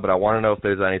little while, but I want to know if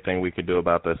there's anything we could do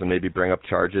about this and maybe bring up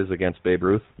charges against Babe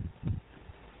Ruth.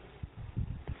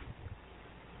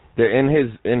 In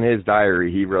his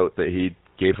diary, he wrote that he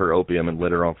gave her opium and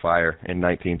lit her on fire in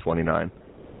 1929.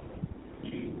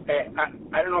 Hey,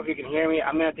 I don't know if you can hear me.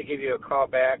 I'm going to have to give you a call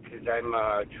back because I'm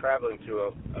traveling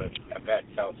through a bad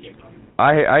cell signal.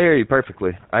 I hear you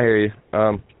perfectly. I hear you.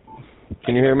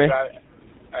 Can you hear me?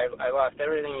 I lost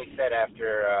everything you said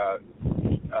after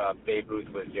Babe Ruth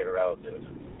was your relative.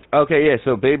 Okay, yeah,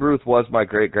 so Babe Ruth was my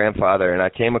great-grandfather, and I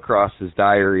came across his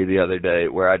diary the other day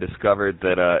where I discovered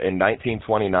that in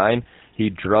 1929, he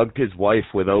drugged his wife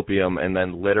with opium and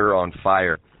then lit her on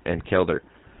fire and killed her.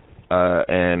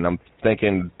 And I'm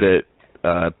thinking that,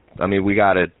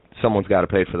 someone's got to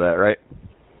pay for that, right?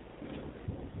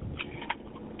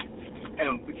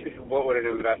 And what would an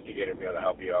investigator be able to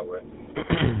help you out with?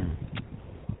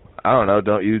 I don't know.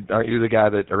 Aren't you the guy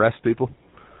that arrests people?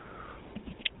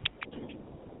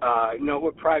 No,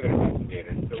 we're private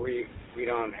investigators, so we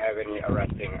don't have any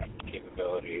arresting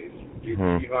capabilities. You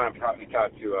want to probably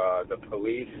talk to the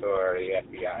police or the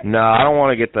FBI? No, I don't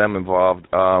want to get them involved.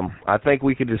 I think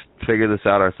we could just figure this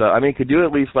out ourselves. I mean, could you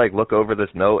at least look over this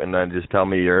note and then just tell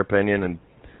me your opinion and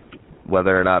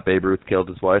whether or not Babe Ruth killed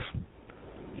his wife?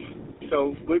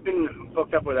 So we've been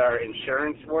hooked up with our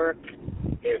insurance work.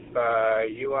 If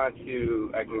you want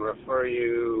to, I can refer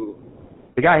you.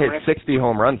 The guy hit 60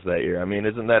 home runs that year. I mean,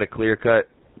 isn't that a clear cut?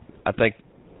 I think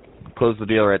close the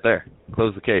deal right there.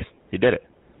 Close the case. He did it.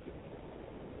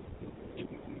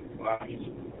 Wow, he's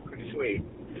pretty sweet.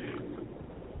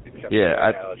 Yeah,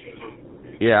 I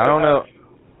don't know.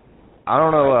 I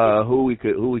don't know who we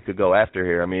could go after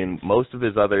here. I mean, most of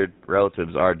his other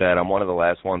relatives are dead. I'm one of the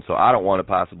last ones, so I don't want to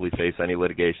possibly face any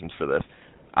litigations for this.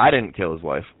 I didn't kill his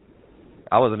wife.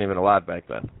 I wasn't even alive back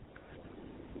then.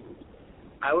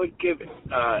 I would give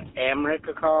Amric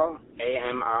a call.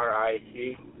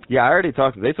 AMRIC. Yeah, I already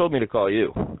talked. They told me to call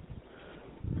you.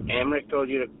 Amric told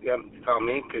you to call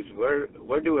me because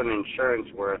we're doing insurance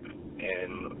work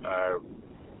and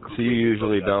So you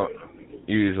usually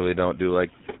don't do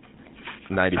like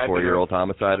 94-year-old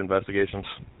homicide investigations?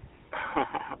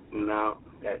 No,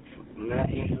 that's not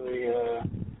usually.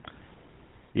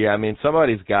 Yeah, I mean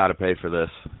somebody's got to pay for this.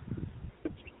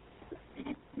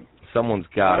 Someone's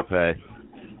got to pay.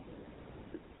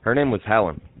 Her name was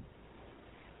Helen.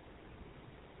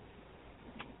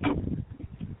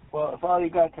 Well, if all you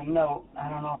got to know, I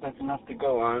don't know if that's enough to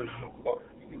go on.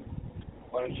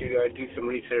 Why don't you do some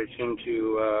research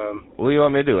into? What do you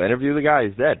want me to do? Interview the guy?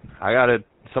 He's dead.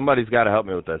 Somebody's got to help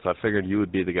me with this. I figured you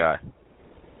would be the guy.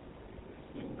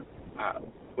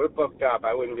 We're booked up.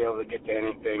 I wouldn't be able to get to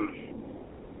anything.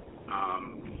 I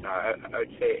would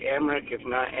say Amric. If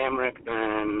not Amric,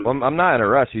 then. Well, I'm not in a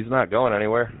rush. He's not going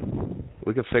anywhere.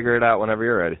 We can figure it out whenever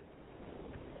you're ready.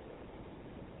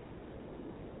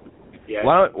 Yeah.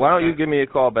 Why don't you give me a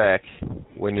call back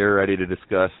when you're ready to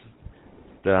discuss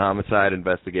the homicide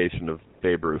investigation of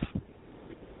Babe Ruth?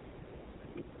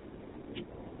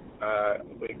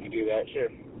 We can do that, sure.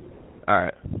 All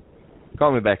right.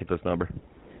 Call me back at this number.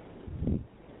 All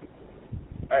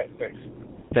right, thanks.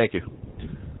 Thank you.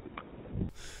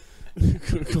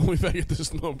 Call me back at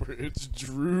this number. It's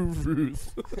Drew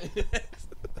Ruth.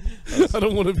 I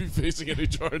don't want to be facing any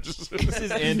charges. This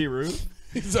is Andy Ruth.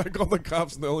 I called the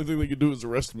cops, and the only thing they can do is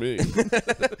arrest me.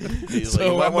 He's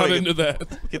So like, I'm not into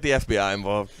that. Get the FBI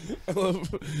involved. I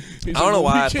don't know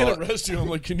why I can't thought- arrest you. I'm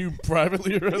like, can you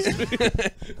privately arrest me?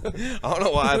 I don't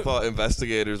know why I thought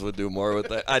investigators would do more with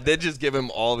that. I did just give him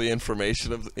all the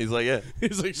information. He's like, yeah.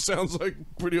 He's like, sounds like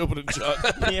pretty open and shut.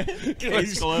 Yeah, You're like,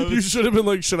 case closed. you should have been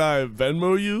like, should I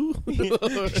Venmo you?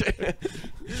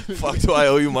 Fuck, do I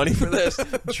owe you money for this?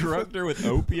 Drugged her with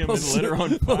opium and lit her on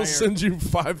fire. I'll send you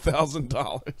 $5,000.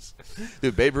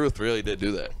 Dude, Babe Ruth really did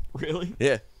do that. Really?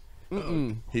 Yeah.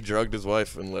 Mm-mm. He drugged his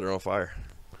wife and lit her on fire.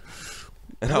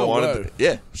 And Oh, I wanted wow. to,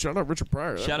 yeah. Shout out Richard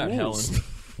Pryor. That Shout out rules. Helen.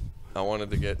 I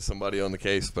wanted to get somebody on the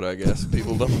case, but I guess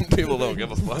people don't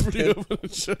give a fuck. Pretty open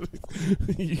and shut.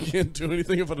 You can't do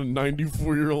anything about a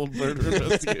 94-year-old murder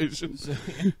investigation.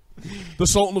 The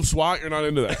Sultan of SWAT, you're not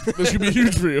into that. This could be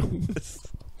huge for you.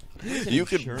 You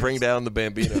could bring down the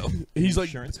Bambino. He's like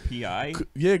insurance PI.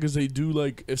 Yeah, because they do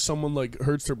like if someone like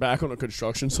hurts their back on a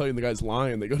construction site and the guy's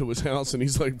lying, they go to his house and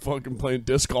he's like fucking playing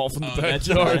disc golf in the That's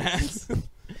backyard. badass.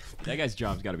 That guy's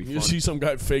job's got to be fun. You see some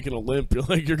guy faking a limp, you're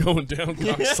like, you're going down,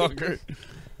 cocksucker.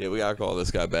 Yeah, we gotta call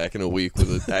this guy back in a week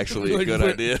with actually Like, a good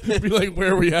where- idea. Be like,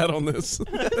 where are we at on this?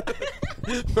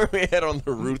 Where we at on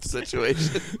the Ruth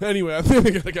situation? Anyway, I think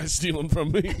I got a guy stealing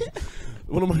from me.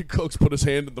 One of my cooks put his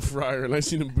hand in the fryer, and I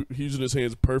seen him using his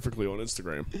hands perfectly on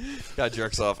Instagram. Guy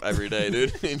jerks off every day,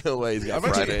 dude. Ain't no way he's got I've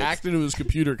actually Fridays. hacked into his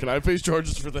computer. Can I face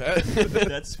charges for that?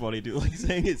 That's funny, dude. Like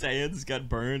saying his hands got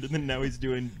burned, and then now he's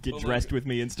doing get dressed with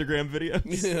me Instagram videos.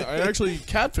 Yeah, I actually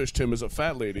catfished him as a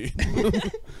fat lady.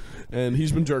 And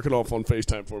he's been jerking off on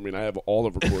FaceTime for me, and I have all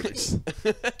the recordings.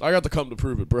 I got the cum to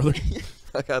prove it, brother.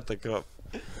 I got the cup.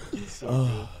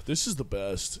 This is the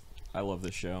best. I love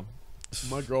this show.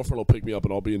 My girlfriend will pick me up,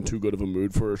 and I'll be in too good of a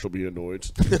mood for her. She'll be annoyed.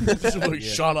 She'll be like,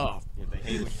 shut up. Yeah, they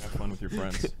hate when you have fun with your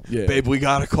friends. Yeah. Babe, we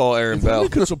gotta call Aaron If Bell. they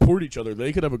could support each other,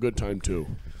 they could have a good time, too.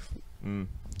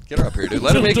 Get her up here, dude.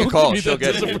 Let her make a Don't call. give me She'll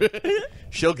that get it.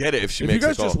 She'll get it if she If you makes a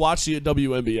guys call. just watch the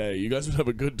WNBA, you guys would have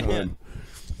a good time.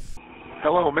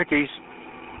 Hello, Mickey's.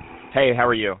 Hey, how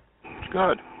are you?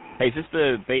 Good. Hey, is this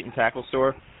the bait and tackle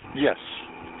store? Yes.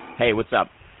 Hey, what's up?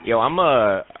 Yo,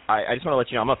 I just want to let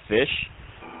you know I'm a fish.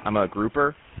 I'm a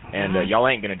grouper, and y'all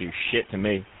ain't gonna do shit to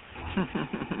me.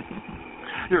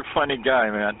 You're a funny guy,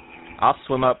 man. I'll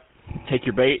swim up, take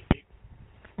your bait.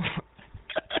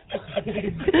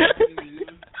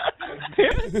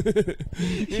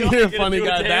 You're a funny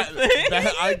guy.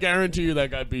 That I guarantee you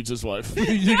that guy beats his wife.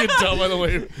 You can tell by the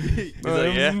way. He's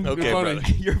like, yeah, okay, brother.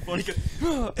 You're a funny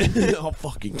guy. I'll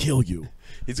fucking kill you.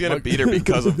 He's gonna beat her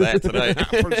because of that tonight.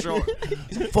 For sure.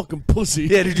 He's a fucking pussy.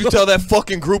 Yeah, did you tell that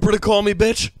fucking grouper to call me,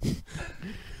 bitch?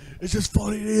 It's just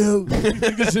funny to you. You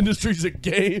think this industry's a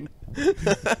game?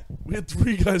 We had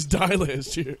 3 guys die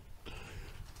last year.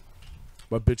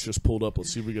 My bitch just pulled up.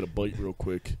 Let's see if we get a bite real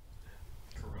quick.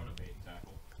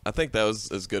 I think that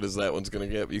was as good as that one's gonna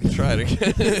get. You can try it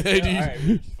again. Hey, do you, Alright,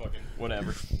 fucking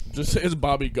whatever. just say it's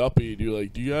Bobby Guppy. Do you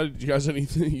like? Do you guys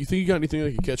anything? You think you got anything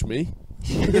that can catch me?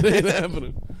 It ain't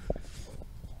happening.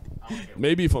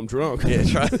 Maybe if I'm drunk. Yeah,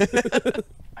 try.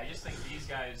 I just think these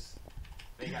guys,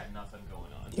 they got nothing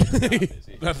going on. They're not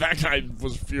busy. That guy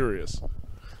was furious.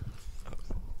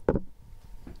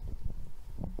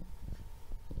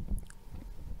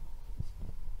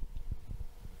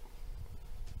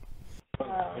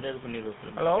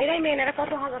 Hello?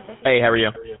 Hey, how are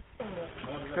you?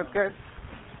 Good.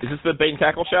 Is this the bait and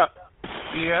tackle shop?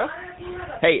 Yeah?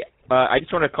 Hey, I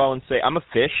just want to call and say I'm a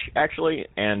fish, actually,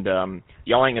 and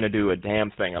y'all ain't going to do a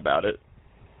damn thing about it.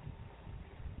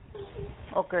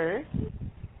 Okay.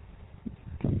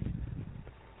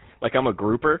 Like, I'm a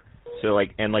grouper, so,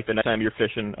 like, and, like, the next time you're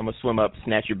fishing, I'm going to swim up,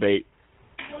 snatch your bait.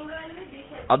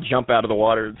 I'll jump out of the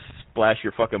water and splash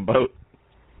your fucking boat.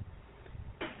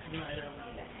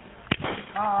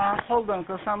 Hold on,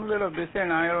 because I'm a little busy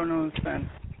and I don't understand.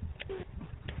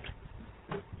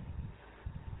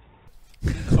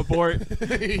 Abort.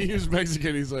 He was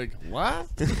Mexican. He's like,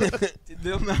 what?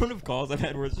 The amount of calls I've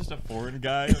had where it's just a foreign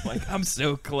guy, I'm like, I'm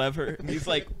so clever, and he's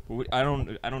like, I don't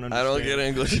understand. I don't get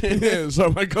English. Yeah, so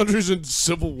my country's in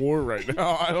civil war right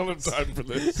now. I don't have time for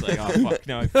this. It's like, oh fuck,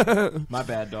 no, my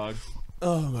bad, dog.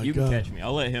 Oh my you god. can catch me.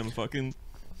 I'll let him fucking.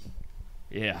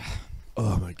 Yeah.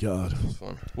 Oh my god. It was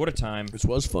fun. What a time. This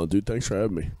was fun, dude. Thanks for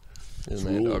having me. You're the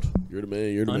man, dog. You're the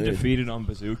man. You're the Undefeated on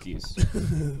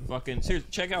bazookies. Fucking seriously,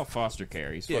 check out foster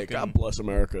care. He's man. Yeah, fucking, God bless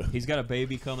America. He's got a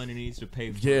baby coming and he needs to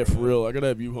pay. Yeah, for real. I gotta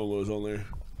have you holos on there.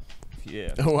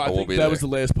 Yeah. Oh, I think that was the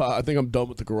last pot. I think I'm done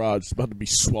with the garage. It's about to be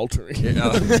sweltering.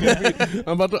 Yeah.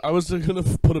 I was gonna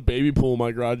put a baby pool in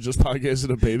my garage, just podcast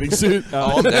in a bathing suit.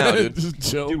 All down, dude. Just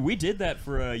chill. Dude, we did that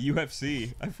for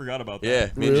UFC. I forgot about that. Yeah,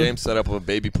 me and James set up a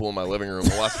baby pool in my living room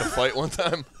and watched a fight one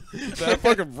time. That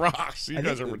fucking rocks. You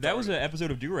guys are retarded. That was an episode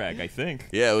of Durag, I think.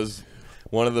 Yeah, it was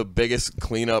one of the biggest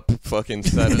cleanup fucking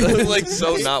setups. Like,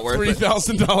 so not worth it.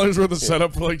 $3,000 worth of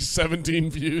setup for like 17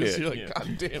 views. Yeah. You're like,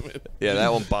 God damn it. Yeah,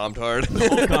 that one bombed hard. The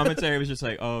whole commentary was just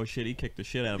like, oh shit, he kicked the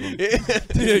shit out of him.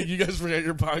 Yeah, you guys forget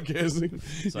you're podcasting.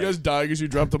 You guys die because you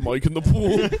dropped the mic in the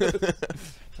pool.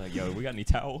 It's like, yo, we got any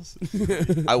towels?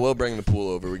 I will bring the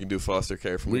pool over. We can do foster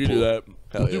care from We the can pool. do that.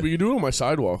 Hell yeah. Dude, we can do it on my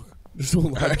sidewalk. Just a Yeah,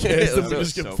 podcast and we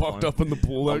let's just do get it. fucked So up in the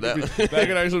pool. I'm That down.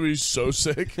 could actually be so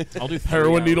sick. I'll do 3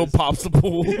 Heroin needle hours. pops the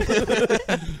pool.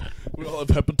 We all have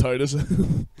hepatitis.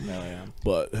 Hell yeah.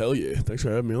 But hell yeah, thanks for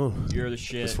having me on. You're the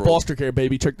shit. Foster care,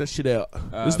 baby. Check this shit out.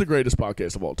 This is the greatest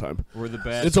podcast of all time. We're the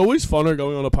best. It's always funner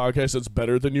going on a podcast that's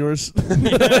better than yours.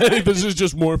 This is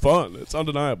just more fun. It's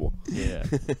undeniable. Yeah.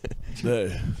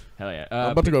 Hey. Hell yeah.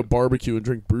 I'm about to go barbecue and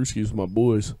drink brewskis with my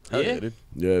boys. Hell yeah, dude.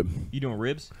 Yeah. You doing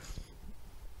ribs?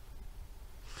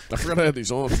 I forgot I had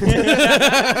these on.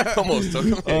 Almost took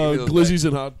them. Glizzies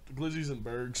and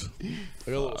Bergs.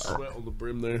 I got a little sweat on the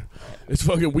brim there. It's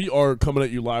fucking. We are coming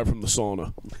at you live from the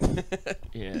sauna.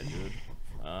 Yeah,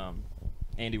 dude.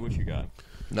 Andy, what you got?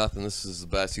 Nothing. This is the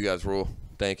best. You guys rule.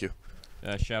 Thank you.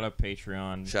 Shout out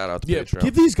Patreon. Shout out to Yeah, Patreon.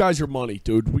 give these guys your money,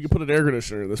 dude. We can put an air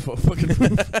conditioner in this fucking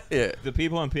room. Yeah. The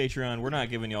people on Patreon, we're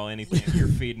not giving y'all anything. You're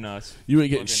feeding us. You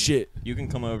ain't getting Fucking- shit. You can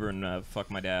come over and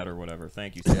fuck my dad or whatever.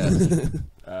 Thank you.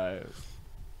 Yeah.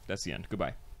 That's the end.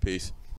 Goodbye. Peace.